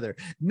with each other.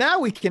 Now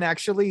we can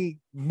actually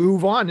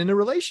move on in a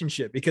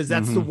relationship because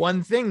that's the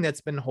one thing that's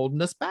been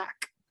holding us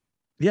back.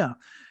 Yeah.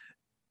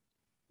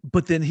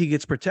 But then he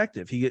gets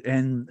protective.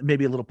 And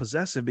maybe a little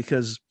possessive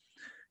because,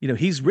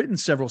 he's written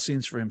several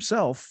scenes for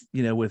himself,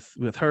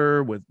 with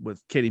her,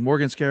 with Katie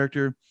Morgan's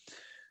character.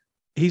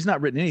 He's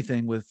not written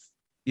anything with,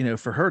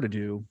 for her to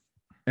do.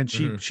 And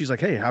she's like,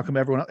 hey, how come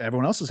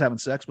everyone else is having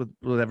sex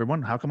with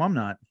everyone? How come I'm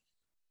not?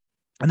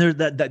 And there's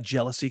that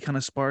jealousy kind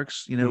of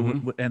sparks,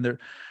 and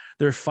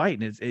they're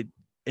fighting.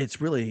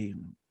 It's really,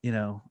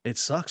 it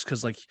sucks.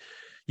 Cause like,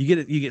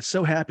 you get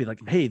so happy, like,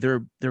 hey,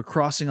 they're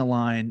crossing a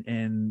line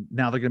and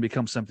now they're going to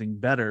become something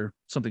better,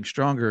 something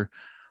stronger.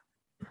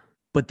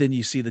 But then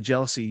you see the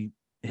jealousy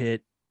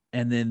hit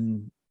and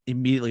then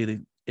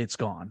immediately it's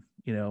gone,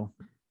 and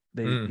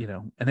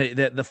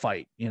the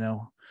fight,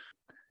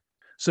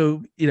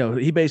 so,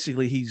 he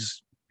basically,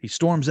 he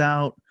storms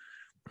out,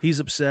 he's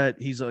upset.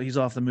 He's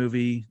off the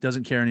movie,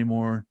 doesn't care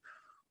anymore.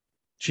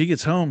 She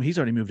gets home. He's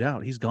already moved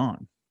out. He's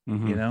gone,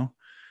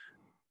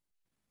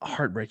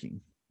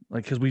 heartbreaking.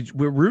 Like, cause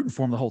we're rooting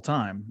for him the whole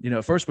time.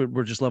 At first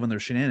we're just loving their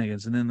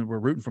shenanigans and then we're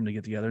rooting for them to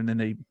get together and then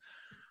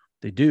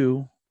they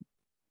do.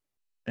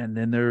 And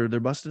then they're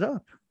busted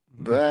up.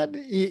 But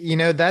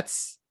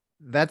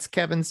that's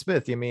Kevin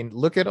Smith. I mean,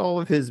 look at all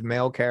of his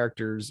male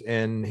characters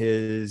in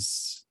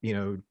his,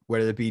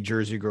 whether it be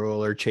Jersey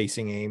Girl or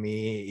Chasing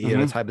Amy,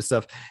 type of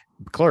stuff,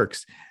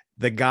 Clerks.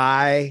 The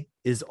guy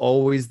is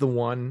always the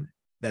one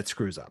that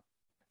screws up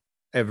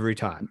every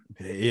time.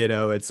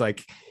 It's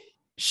like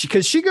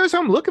because she goes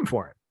home looking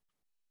for him.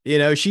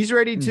 She's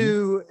ready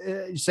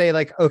to say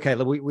like, okay,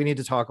 we need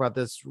to talk about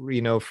this,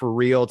 for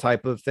real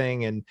type of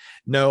thing. And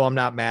no, I'm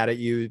not mad at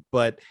you,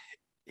 but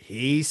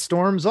he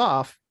storms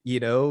off,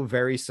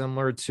 very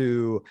similar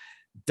to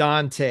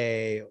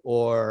Dante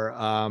or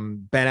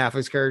Ben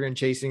Affleck's character in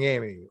Chasing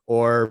Amy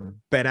or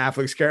Ben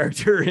Affleck's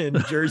character in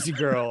Jersey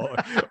Girl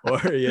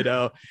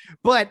or,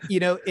 but,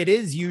 it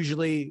is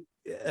usually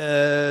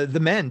the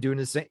men doing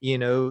the same, being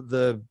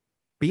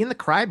the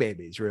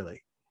crybabies,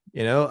 really.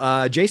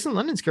 Jason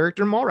London's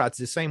character in Mallrats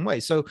the same way.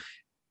 So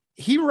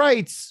he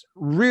writes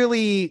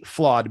really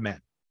flawed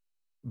men,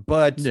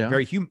 but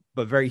very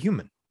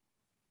human.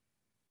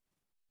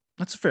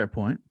 That's a fair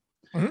point.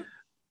 Mm-hmm.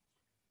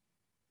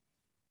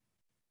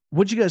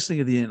 What'd you guys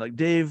think of the end? Like,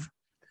 Dave,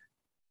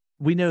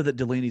 we know that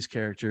Delaney's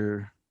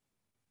character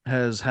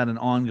has had an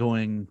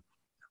ongoing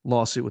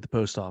lawsuit with the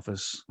post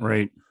office.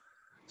 Right.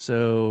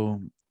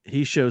 So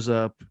he shows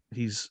up.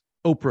 He's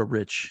Oprah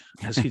rich,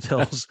 as he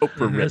tells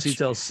as he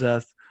tells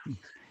Seth,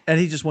 and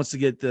he just wants to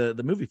get the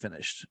movie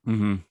finished.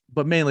 Mm-hmm.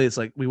 But mainly, it's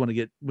like we want to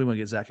get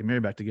Zack and Miri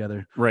back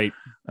together. Right.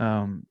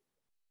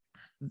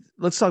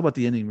 Let's talk about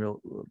the ending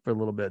for a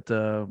little bit.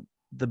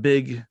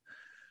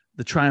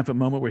 The triumphant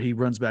moment where he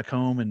runs back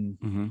home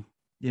and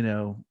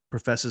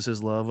professes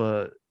his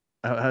love.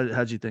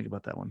 How'd you think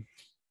about that one?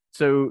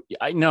 So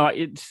I know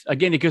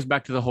it goes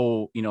back to the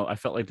whole, I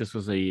felt like this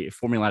was a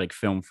formulaic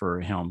film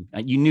for him.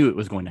 You knew it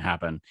was going to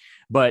happen,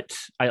 but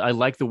I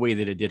like the way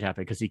that it did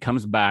happen because he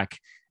comes back.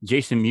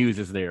 Jason Mewes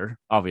is there,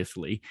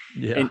 obviously.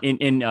 Yeah.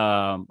 And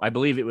I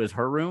believe it was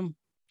her room.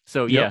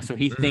 So so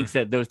he thinks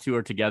that those two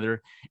are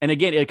together. And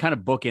again, it kind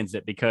of bookends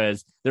it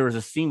because there was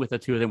a scene with the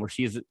two of them where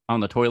she's on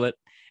the toilet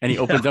and he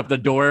opens up the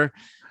door.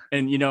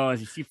 And,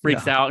 she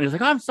freaks out and he's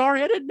like, I'm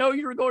sorry, I didn't know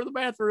you were going to the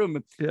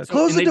bathroom. Yeah. So,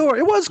 close the door.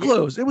 It was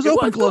closed. It was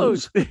open,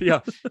 closed.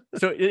 Yeah.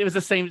 So it was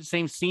the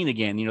same scene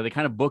again. They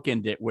kind of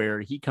bookend it where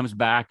he comes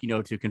back,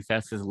 to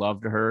confess his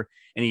love to her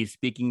and he's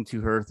speaking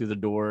to her through the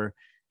door.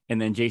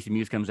 And then Jason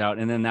Mewes comes out.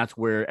 And then that's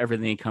where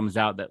everything comes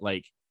out that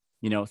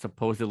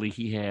supposedly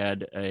he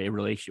had a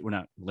relationship, well,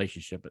 not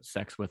relationship, but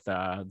sex with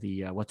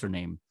the what's her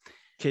name?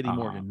 Katie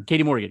Morgan.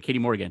 Katie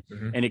Morgan.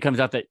 Mm-hmm. And it comes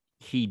out that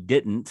he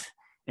didn't.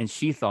 And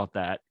she thought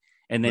that.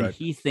 And then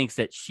he thinks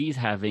that she's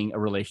having a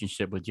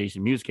relationship with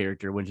Jason Mewes'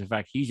 character, when in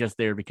fact he's just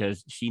there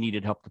because she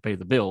needed help to pay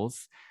the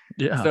bills.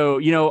 Yeah. So,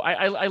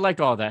 I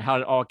liked all that, how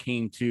it all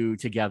came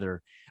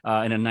together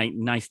in a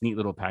nice, neat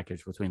little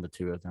package between the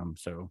two of them.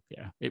 So,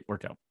 yeah, it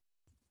worked out.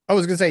 I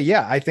was going to say,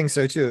 yeah, I think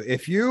so too.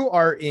 If you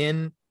are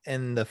in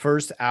the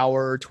first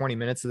hour, 20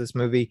 minutes of this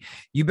movie,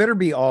 you better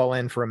be all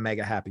in for a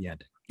mega happy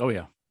ending. Oh,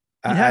 yeah.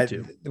 You have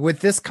to. With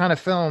this kind of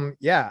film,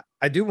 yeah,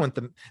 I do want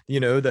them,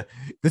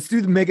 let's do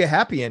the mega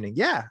happy ending.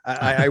 Yeah,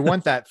 I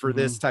want that for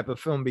this type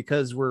of film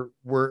because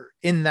we're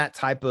in that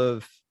type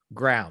of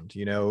ground,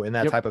 in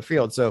that type of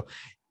field. So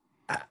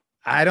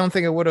I don't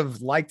think I would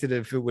have liked it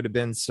if it would have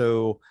been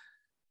so,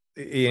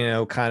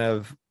 kind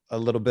of a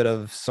little bit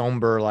of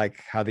somber,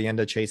 like how the end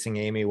of Chasing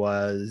Amy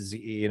was,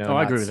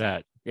 I agree with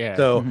that. Yeah.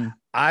 So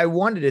I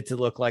wanted it to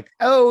look like,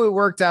 it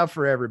worked out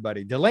for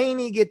everybody.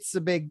 Delaney gets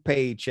a big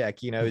paycheck.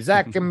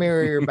 Zack and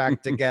Miri are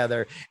back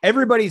together.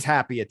 Everybody's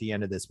happy at the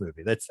end of this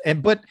movie.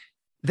 But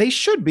they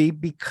should be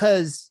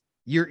because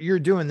you're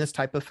doing this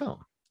type of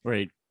film,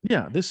 right?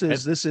 Yeah, this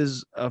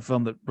is a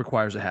film that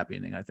requires a happy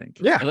ending, I think.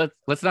 Yeah. And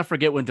let's not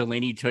forget when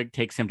Delaney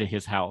takes him to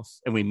his house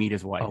and we meet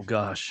his wife. Oh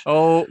gosh.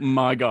 Oh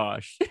my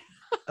gosh.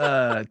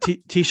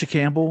 Tisha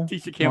Campbell.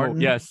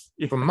 Martin. Yes.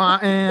 From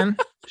Martin.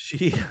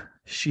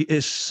 She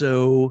is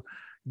so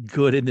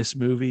good in this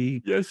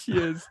movie. Yes, she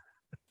is.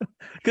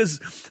 Because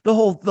the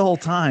whole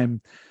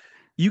time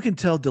you can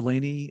tell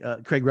Delaney,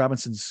 Craig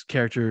Robinson's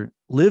character,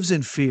 lives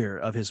in fear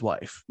of his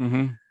wife.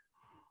 Mm-hmm.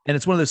 And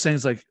it's one of those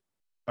things like,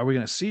 are we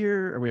going to see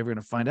her? Are we ever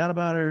going to find out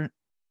about her?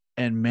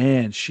 And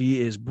man,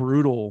 she is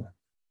brutal.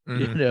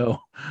 Mm-hmm.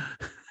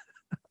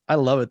 I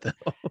love it though.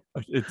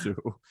 It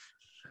too.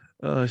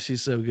 Oh,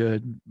 she's so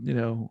good.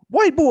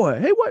 White boy.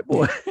 Hey, white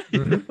boy.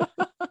 Mm-hmm.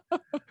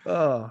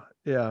 Oh,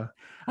 yeah.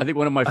 I think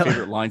one of my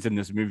favorite lines in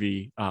this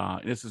movie,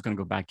 and this is going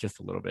to go back just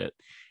a little bit,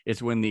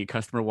 is when the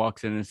customer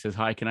walks in and says,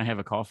 "Hi, can I have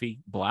a coffee?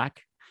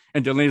 Black?"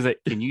 And Delaney's like,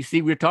 "Can you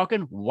see we're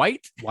talking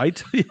white?"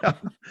 White?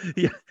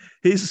 Yeah.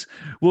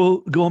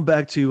 Going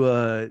back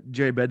to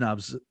Jerry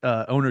Bedknob's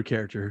owner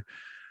character.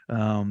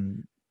 I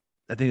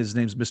think his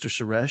name's Mr.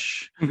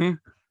 Suresh. Mm-hmm.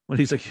 When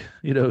he's like,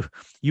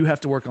 you have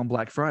to work on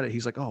Black Friday.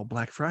 He's like, "Oh,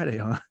 Black Friday,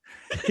 huh?"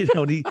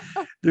 And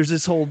there's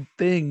this whole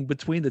thing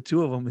between the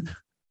two of them, and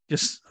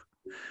just,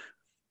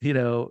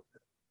 Jerry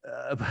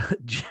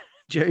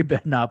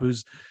Bedknob,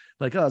 who's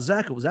like, "Oh,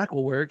 Zack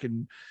will work,"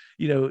 and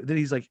then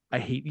he's like, "I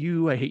hate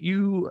you.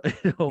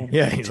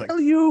 Yeah, he's like, "Tell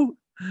you."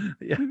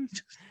 Yeah,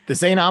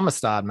 this ain't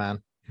Amistad,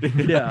 man.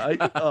 Yeah.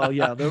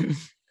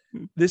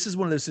 This is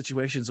one of those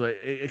situations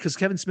because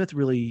Kevin Smith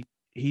really,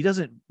 he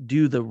doesn't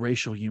do the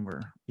racial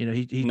humor.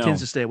 He tends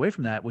to stay away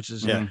from that, which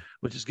is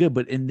good.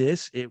 But in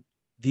this,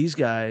 these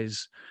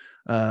guys,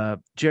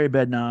 Jerry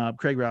Bedknob,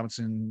 Craig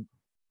Robinson,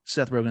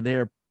 Seth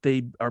Rogen,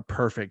 they are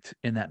perfect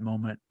in that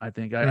moment. I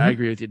think I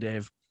agree with you,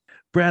 Dave.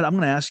 Brad, I'm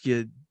going to ask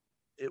you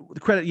the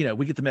credit.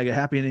 We get the mega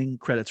happy ending,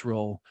 credits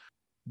roll.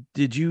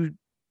 Did you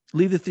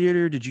leave the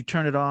theater? Did you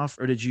turn it off,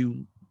 or did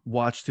you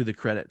watch through the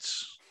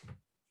credits?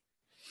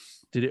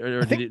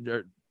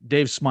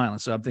 Dave's smiling,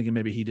 so I'm thinking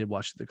maybe he did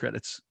watch the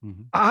credits.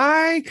 Mm-hmm.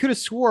 I could have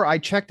swore I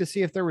checked to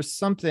see if there was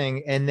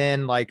something, and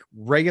then like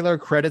regular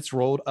credits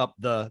rolled up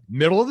the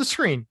middle of the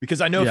screen, because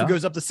I know if it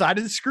goes up the side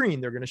of the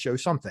screen, they're going to show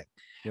something.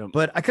 Yep.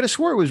 But I could have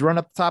swore it was run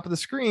up the top of the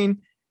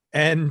screen,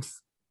 and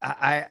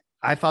I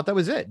thought that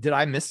was it. Did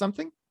I miss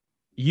something?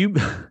 You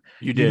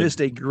missed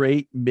a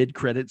great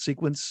mid-credit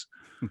sequence.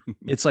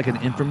 It's like an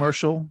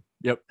infomercial.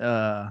 Yep.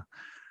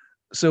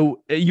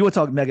 So you want to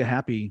talk mega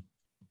happy?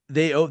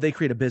 They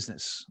create a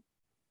business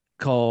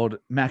called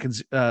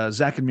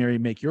Zack and Miri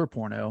Make Your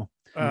Porno,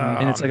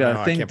 and it's like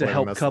a thing to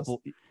help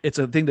couple. It's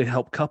a thing to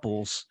help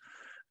couples,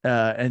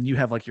 and you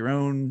have like your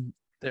own,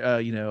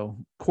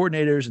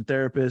 coordinators and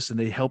therapists, and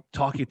they help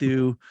talk you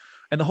through.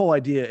 And the whole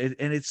idea,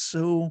 and it's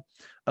so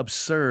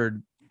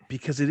absurd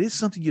because it is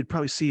something you'd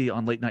probably see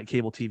on late night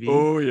cable TV.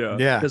 Oh yeah,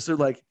 yeah. Because they're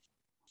like,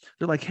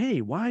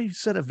 hey, why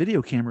set a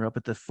video camera up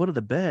at the foot of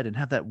the bed and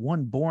have that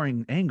one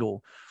boring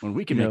angle when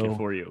we can make it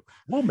for you?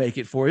 We'll make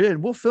it for you,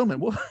 and we'll film it.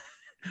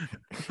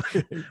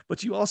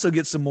 But you also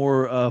get some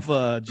more of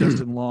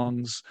Justin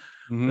Long's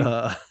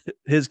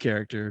his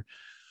character.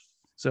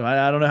 So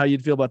I don't know how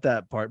you'd feel about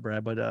that part,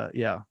 Brad, but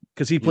yeah,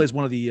 because he plays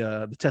one of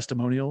the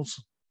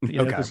testimonials.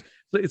 Okay.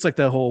 It's like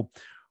the whole,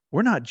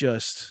 we're not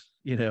just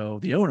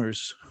the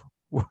owners,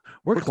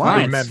 we're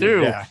clients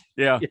too.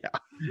 Yeah.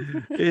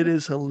 It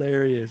is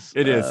hilarious.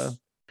 It is.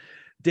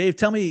 Dave,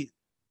 tell me,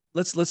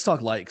 let's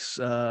talk likes.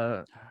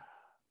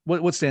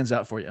 What stands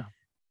out for you?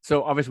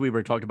 So obviously we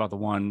were talking about the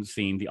one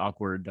scene, the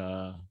awkward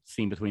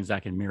scene between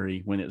Zack and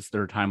Miri when it's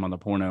their time on the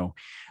porno.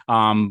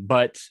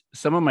 But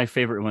some of my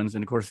favorite ones,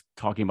 and of course,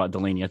 talking about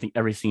Delaney, I think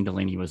every scene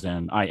Delaney was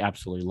in, I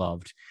absolutely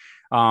loved.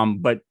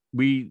 But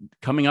we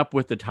coming up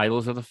with the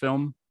titles of the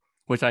film,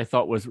 which I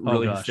thought was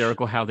really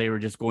hysterical, how they were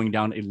just going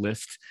down a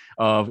list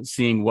of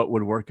seeing what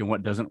would work and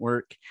what doesn't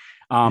work.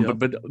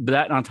 But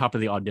that on top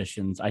of the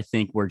auditions, I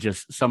think were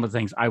just some of the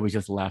things I was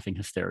just laughing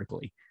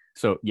hysterically.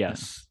 So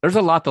yes, there's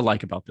a lot to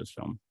like about this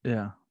film.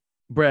 Yeah.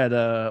 Brad,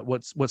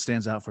 what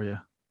stands out for you?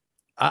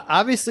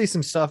 Obviously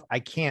some stuff I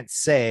can't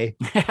say,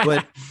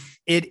 but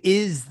it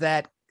is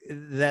that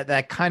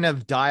kind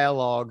of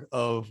dialogue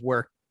of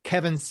where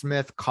Kevin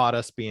Smith caught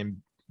us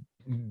being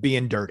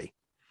dirty.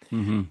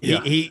 Mm-hmm.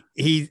 Yeah.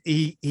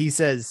 He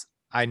says,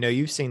 I know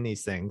you've seen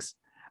these things.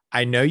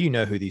 I know you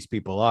know who these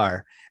people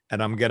are,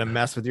 and I'm gonna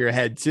mess with your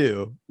head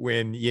too.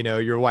 When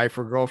your wife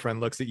or girlfriend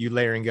looks at you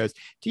later and goes,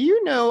 "Do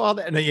you know all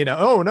that?" And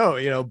oh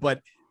no,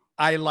 but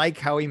I like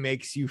how he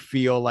makes you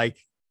feel like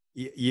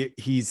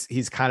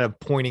he's kind of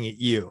pointing at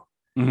you,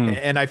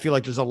 and I feel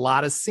like there's a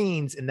lot of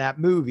scenes in that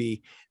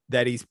movie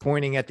that he's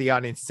pointing at the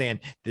audience saying,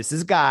 "This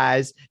is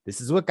guys.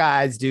 This is what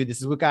guys do. This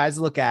is what guys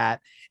look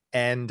at."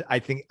 And I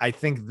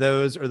think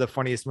those are the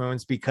funniest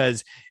moments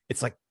because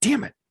it's like,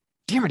 damn it,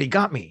 he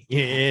got me,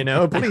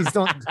 please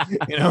don't,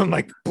 I'm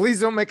like, please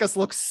don't make us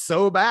look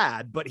so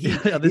bad. But he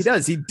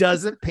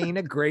doesn't paint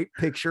a great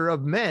picture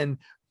of men,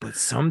 but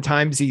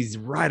sometimes he's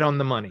right on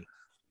the money.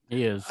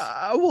 He is.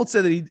 I won't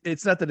say that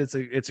it's not that it's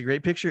a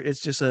great picture.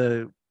 It's just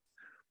if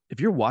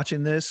you're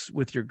watching this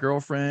with your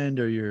girlfriend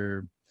or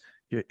your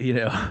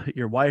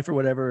wife or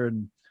whatever,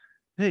 and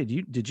hey,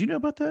 did you know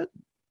about that?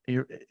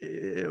 This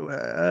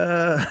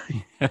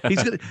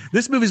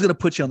movie's gonna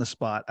put you on the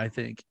spot, I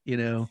think.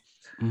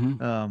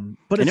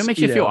 But it makes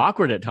you feel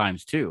awkward at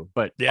times too.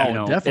 But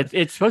definitely,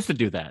 it's supposed to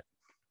do that.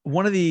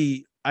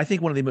 I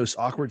think one of the most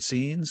awkward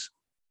scenes.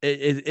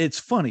 It's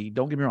funny.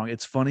 Don't get me wrong,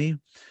 it's funny.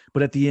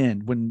 But at the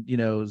end, when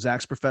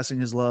Zack's professing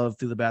his love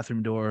through the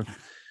bathroom door,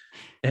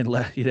 and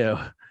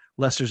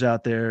Lester's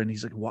out there, and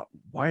he's like,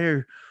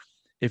 "Why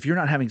if you're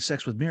not having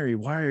sex with Miri,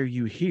 why are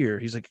you here?"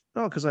 He's like,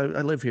 "Oh, because I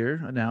live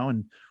here now."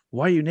 And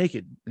why are you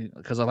naked?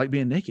 Because I like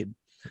being naked.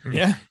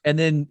 Yeah. And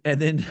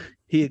then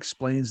he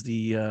explains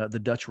the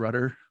Dutch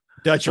rudder.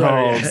 Dutch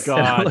rudder. Oh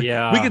God,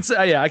 yeah. We could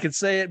say, I could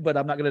say it, but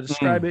I'm not going to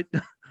describe it.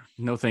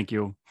 No, thank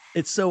you.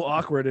 It's so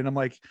awkward, and I'm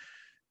like,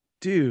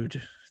 dude,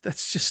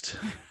 that's just.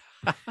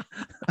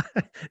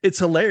 It's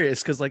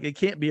hilarious because it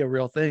can't be a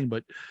real thing,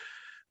 but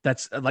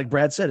that's like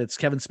Brad said, it's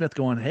Kevin Smith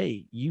going,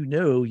 "Hey,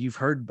 you've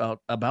heard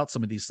about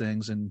some of these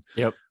things, and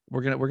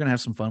we're gonna have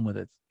some fun with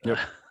it." Yep.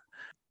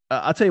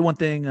 I'll tell you one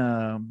thing.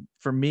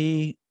 For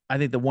me, I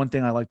think the one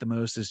thing I like the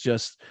most is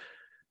just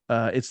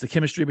it's the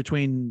chemistry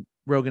between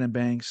Rogen and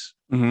Banks.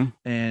 Mm-hmm.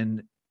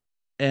 And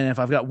if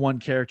I've got one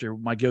character,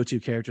 my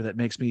go-to character that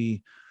makes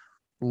me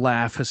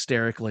laugh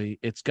hysterically,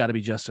 it's got to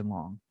be Justin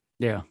Long.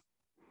 Yeah.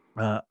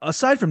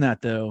 Aside from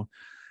that, though,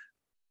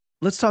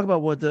 let's talk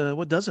about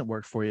what doesn't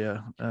work for you,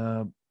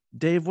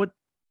 Dave. What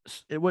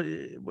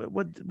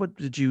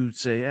did you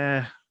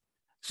say?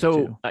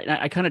 So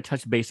I kind of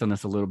touched base on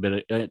this a little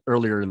bit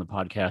earlier in the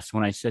podcast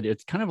when I said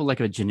it's kind of like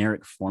a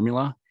generic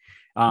formula.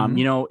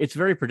 It's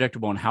very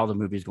predictable on how the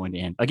movie is going to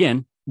end.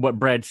 Again, what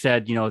Brad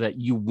said, that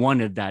you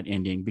wanted that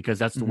ending because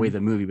that's the way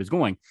the movie was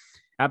going.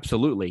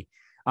 Absolutely.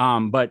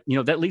 But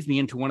that leads me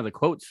into one of the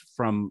quotes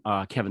from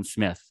Kevin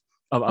Smith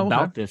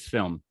about this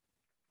film.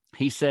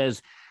 He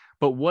says,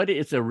 "But what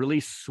it's a really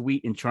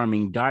sweet and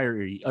charming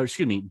dirty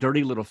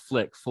little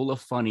flick full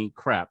of funny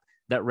crap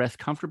that rests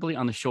comfortably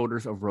on the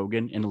shoulders of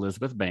Rogan and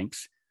Elizabeth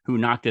Banks, who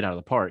knocked it out of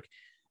the park.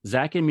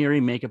 Zack and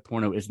Miri Make a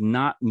Porno is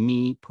not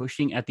me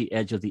pushing at the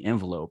edge of the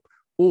envelope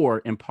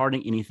or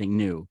imparting anything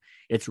new.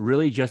 It's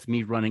really just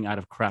me running out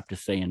of crap to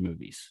say in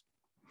movies.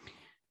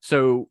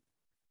 So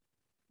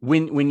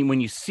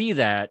when you see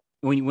that,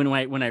 when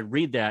I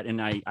read that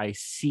and I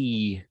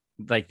see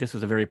like this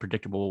was a very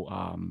predictable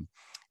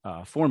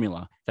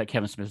formula that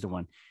Kevin Smith's the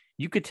one,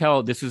 you could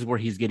tell this is where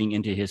he's getting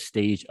into his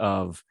stage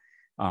of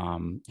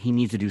he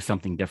needs to do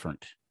something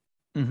different.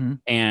 Mm-hmm.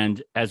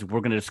 And as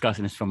we're going to discuss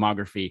in his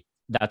filmography,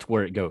 that's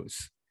where it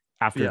goes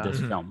after this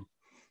film.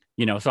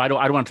 So I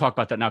don't want to talk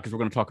about that now because we're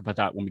going to talk about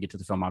that when we get to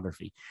the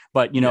filmography.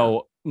 But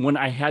when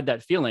I had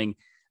that feeling,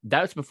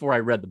 that's before I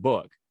read the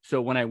book. So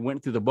when I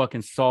went through the book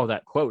and saw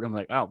that quote, I'm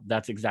like, oh,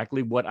 that's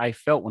exactly what I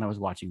felt when I was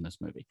watching this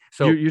movie.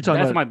 So you're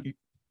talking about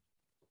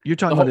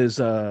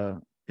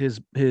his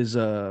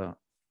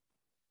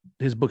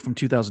book from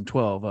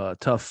 2012,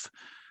 Tough,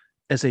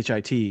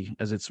 SHIT,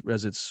 as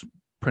it's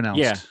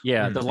pronounced.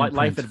 Yeah. The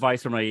life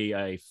advice from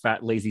a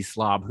fat, lazy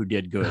slob who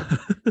did good,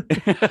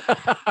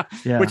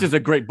 which is a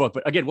great book.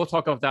 But again, we'll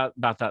talk about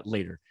that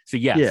later. So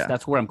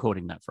that's where I'm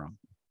quoting that from.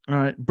 All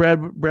right,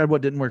 Brad,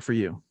 what didn't work for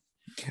you?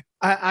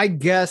 I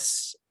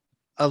guess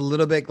a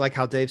little bit like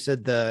how Dave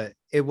said,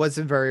 it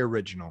wasn't very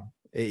original.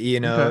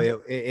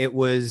 It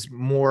was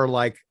more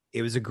like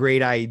it was a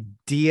great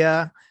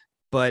idea,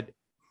 but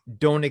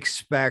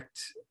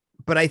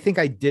I think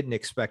I didn't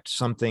expect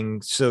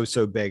something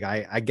so big.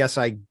 I guess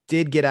I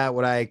did get out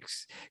what I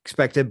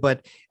expected,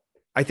 but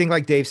I think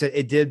like Dave said,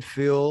 it did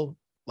feel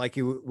like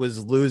it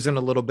was losing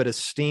a little bit of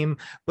steam,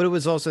 but it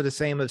was also the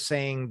same of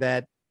saying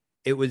that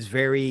it was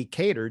very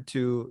catered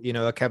to,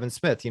 a Kevin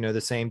Smith,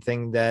 the same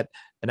thing that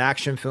an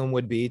action film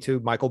would be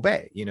to Michael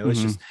Bay.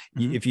 It's just,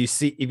 if you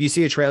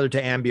see a trailer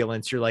to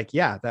Ambulance, you're like,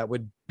 yeah, that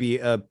would be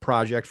a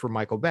project for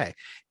Michael Bay.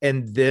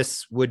 And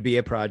this would be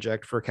a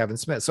project for Kevin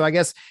Smith. So I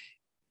guess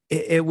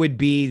it would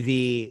be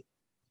the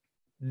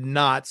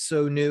not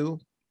so new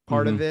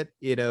part of it.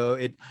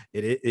 It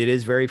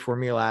is very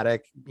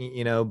formulaic,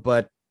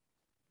 but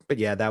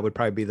yeah, that would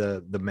probably be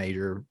the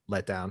major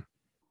letdown.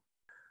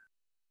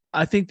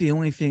 I think the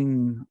only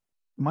thing,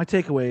 my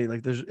takeaway,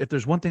 like if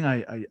there's one thing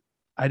I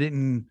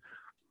didn't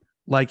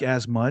like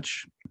as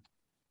much,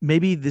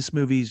 maybe this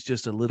movie's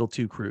just a little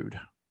too crude.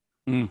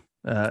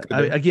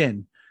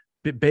 Again,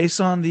 based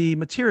on the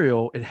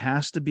material, it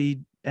has to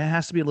be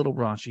a little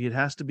raunchy. It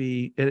has to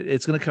be,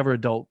 it's going to cover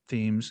adult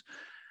themes.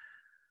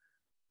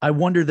 I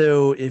wonder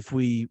though, if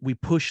we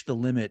push the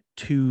limit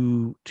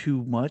too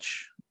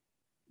much,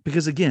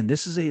 because again,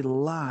 this is a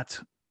lot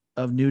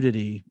of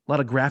nudity, a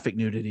lot of graphic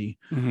nudity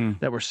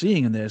that we're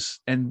seeing in this,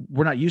 and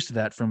we're not used to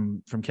that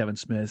from Kevin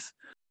Smith.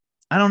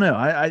 I don't know.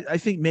 I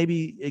think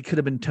maybe it could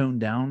have been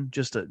toned down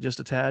just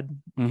a tad.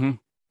 And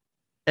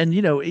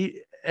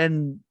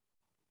and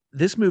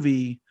this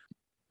movie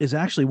is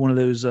actually one of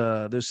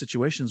those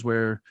situations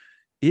where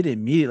it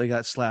immediately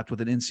got slapped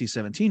with an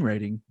NC-17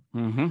 rating.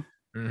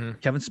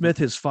 Kevin Smith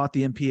has fought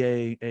the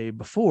MPAA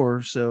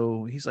before,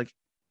 so he's like,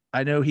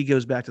 I know he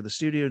goes back to the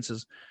studio and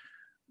says,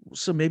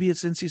 so maybe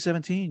it's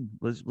NC-17.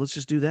 Let's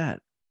just do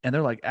that. And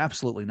they're like,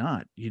 absolutely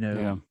not. You're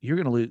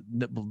going to lose.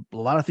 A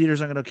lot of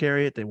theaters aren't going to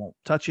carry it. They won't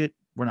touch it.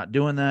 We're not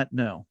doing that.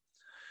 No.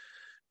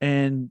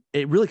 And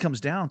it really comes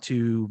down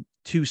to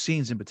two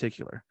scenes in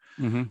particular.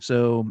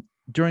 So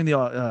during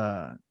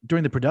the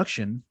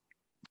production,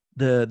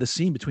 the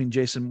scene between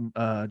Jason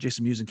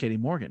Mewes and Katie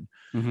Morgan,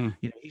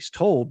 he's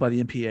told by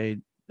the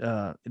MPAA,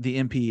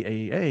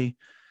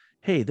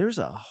 hey, there's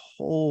a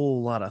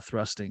whole lot of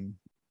thrusting.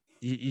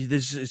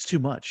 It's too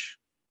much.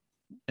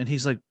 And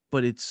he's like,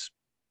 but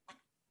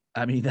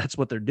that's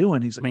what they're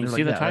doing. He's like,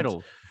 see the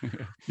title.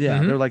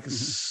 They're like,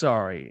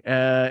 sorry.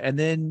 And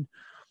then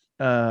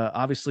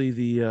obviously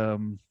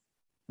the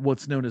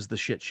what's known as the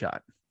shit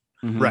shot.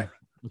 Right.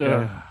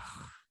 So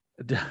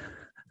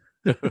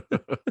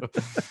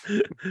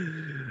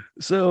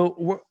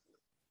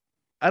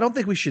I don't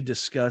think we should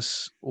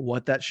discuss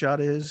what that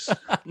shot is.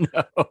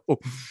 No,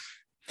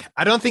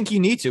 I don't think you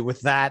need to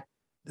with that.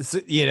 I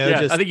think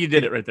you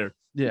did it right there.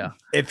 Yeah.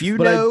 If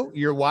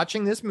you're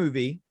watching this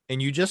movie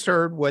and you just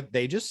heard what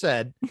they just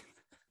said,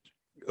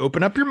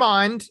 open up your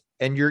mind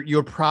and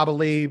you're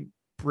probably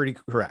pretty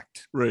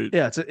correct. Right.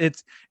 Yeah.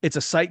 It's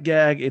a sight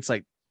gag. It's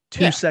like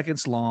 2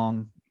 seconds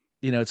long.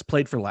 It's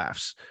played for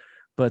laughs.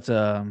 But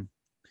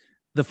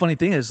the funny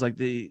thing is, like,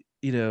 they're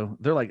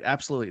like,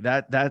 absolutely,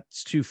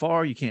 that's too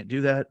far. You can't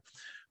do that.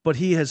 But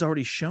he has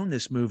already shown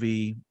this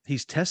movie.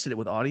 He's tested it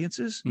with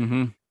audiences.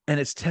 And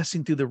it's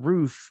testing through the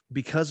roof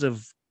because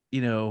of,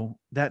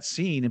 that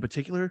scene in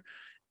particular.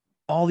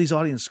 All these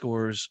audience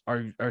scores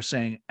are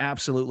saying,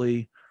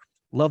 absolutely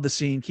love the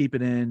scene, keep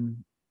it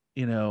in,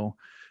 and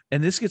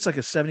this gets like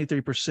a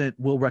 73%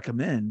 will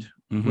recommend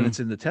when it's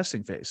in the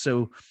testing phase.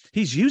 So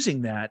he's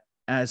using that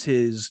as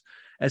his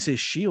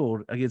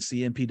shield against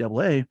the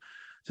MPAA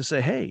to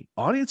say, hey,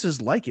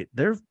 audiences like it.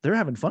 They're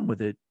having fun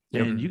with it.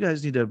 And you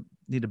guys need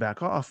to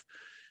back off.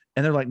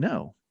 And they're like,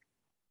 no.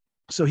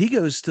 So he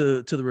goes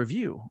to the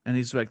review and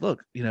he's like,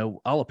 look,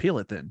 I'll appeal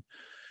it then.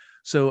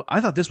 So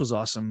I thought this was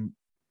awesome.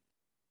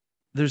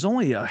 There's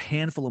only a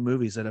handful of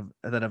movies that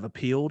have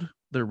appealed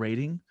their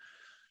rating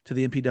to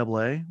the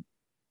MPAA,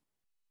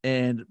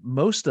 and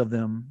most of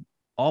them,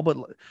 all but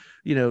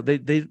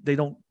they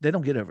don't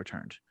get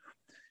overturned.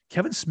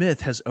 Kevin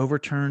Smith has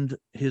overturned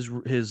his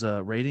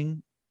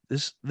rating.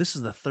 This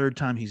is the third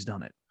time he's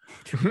done it.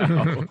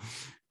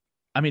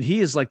 I mean, he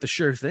is like the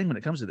sure thing when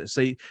it comes to this.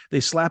 They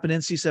slap an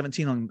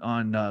NC-17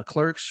 on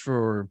Clerks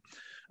for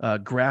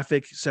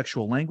graphic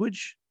sexual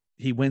language.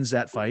 He wins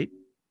that fight,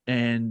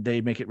 and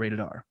they make it rated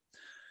R.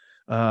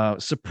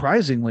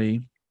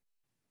 Surprisingly,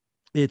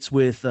 it's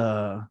with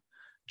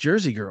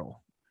Jersey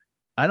Girl.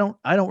 I don't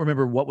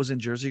remember what was in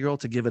Jersey Girl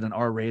to give it an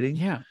R rating.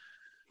 Yeah.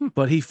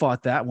 But he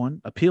fought that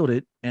one, appealed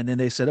it, and then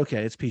they said,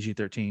 okay, it's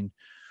PG-13.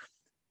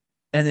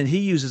 And then he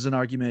uses an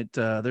argument.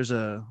 There's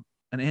an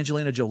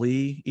Angelina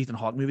Jolie, Ethan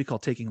Hawke movie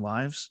called Taking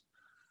Lives.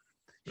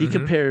 He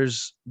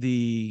compares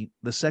the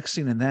sex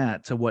scene in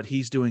that to what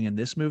he's doing in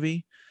this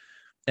movie.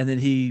 And then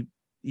he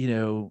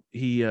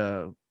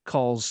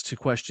calls to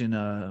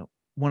question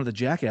one of the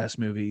Jackass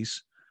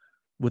movies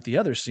with the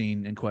other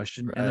scene in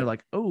question. Right. And they're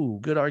like, oh,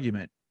 good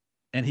argument.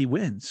 And he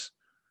wins.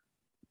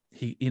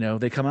 They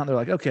come out and they're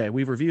like, okay,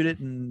 we've reviewed it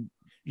and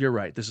you're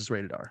right. This is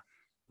rated R.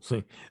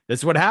 See,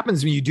 that's what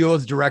happens when you deal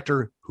with a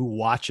director who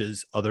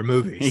watches other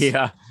movies.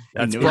 Yeah.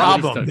 That's the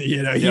problem.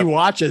 He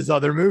watches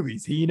other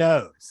movies. He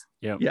knows.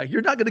 Yeah.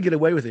 You're not going to get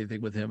away with anything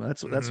with him.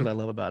 That's what I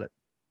love about it.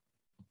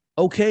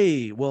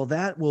 Okay. Well,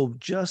 that will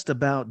just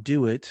about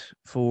do it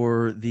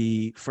for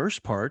the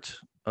first part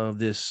of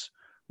this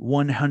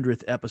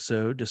 100th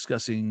episode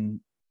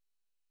discussing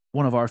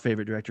one of our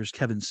favorite directors,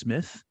 Kevin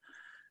Smith,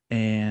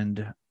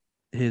 and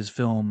his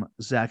film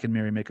Zack and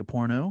Miri Make a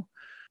Porno.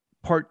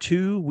 Part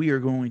 2, we are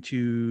going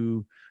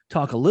to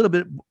talk a little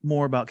bit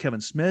more about Kevin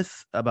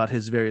Smith, about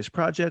his various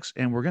projects,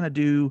 and we're going to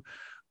do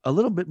a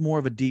little bit more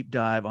of a deep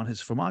dive on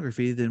his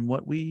filmography than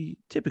what we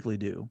typically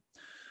do.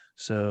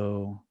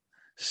 So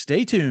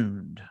stay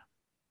tuned.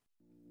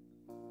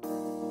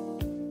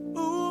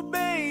 Ooh,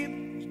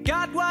 babe, you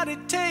got what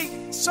it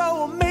takes,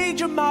 so I made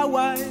you my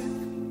wife.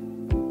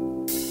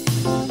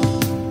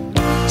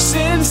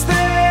 Since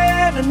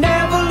then, I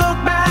never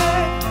look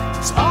back.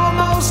 It's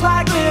almost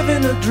like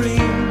living a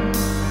dream.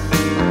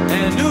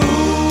 And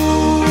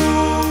ooh,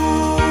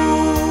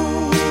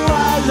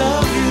 I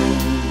love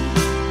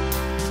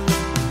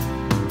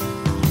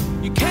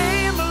you. You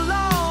came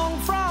along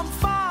from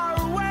far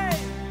away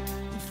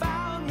and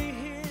found me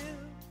here.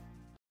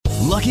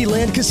 Lucky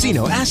Land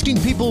Casino,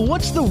 asking people,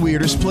 what's the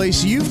weirdest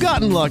place you've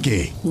gotten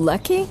lucky?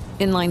 Lucky?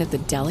 In line at the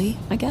deli,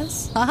 I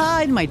guess?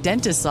 Aha, in my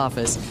dentist's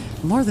office.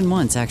 More than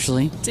once,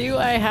 actually. Do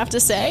I have to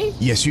say?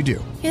 Yes, you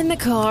do. In the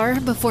car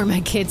before my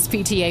kids'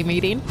 PTA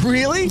meeting.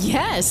 Really?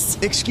 Yes.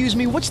 Excuse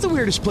me, what's the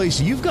weirdest place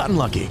you've gotten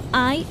lucky?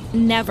 I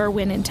never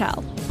win and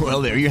tell.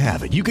 Well, there you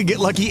have it. You can get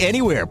lucky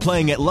anywhere,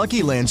 playing at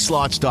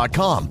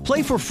LuckyLandSlots.com.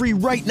 Play for free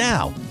right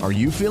now. Are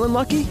you feeling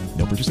lucky?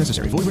 No purchase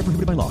necessary. Void where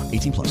prohibited by law.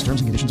 18+.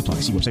 Terms and conditions apply.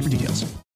 See website for details.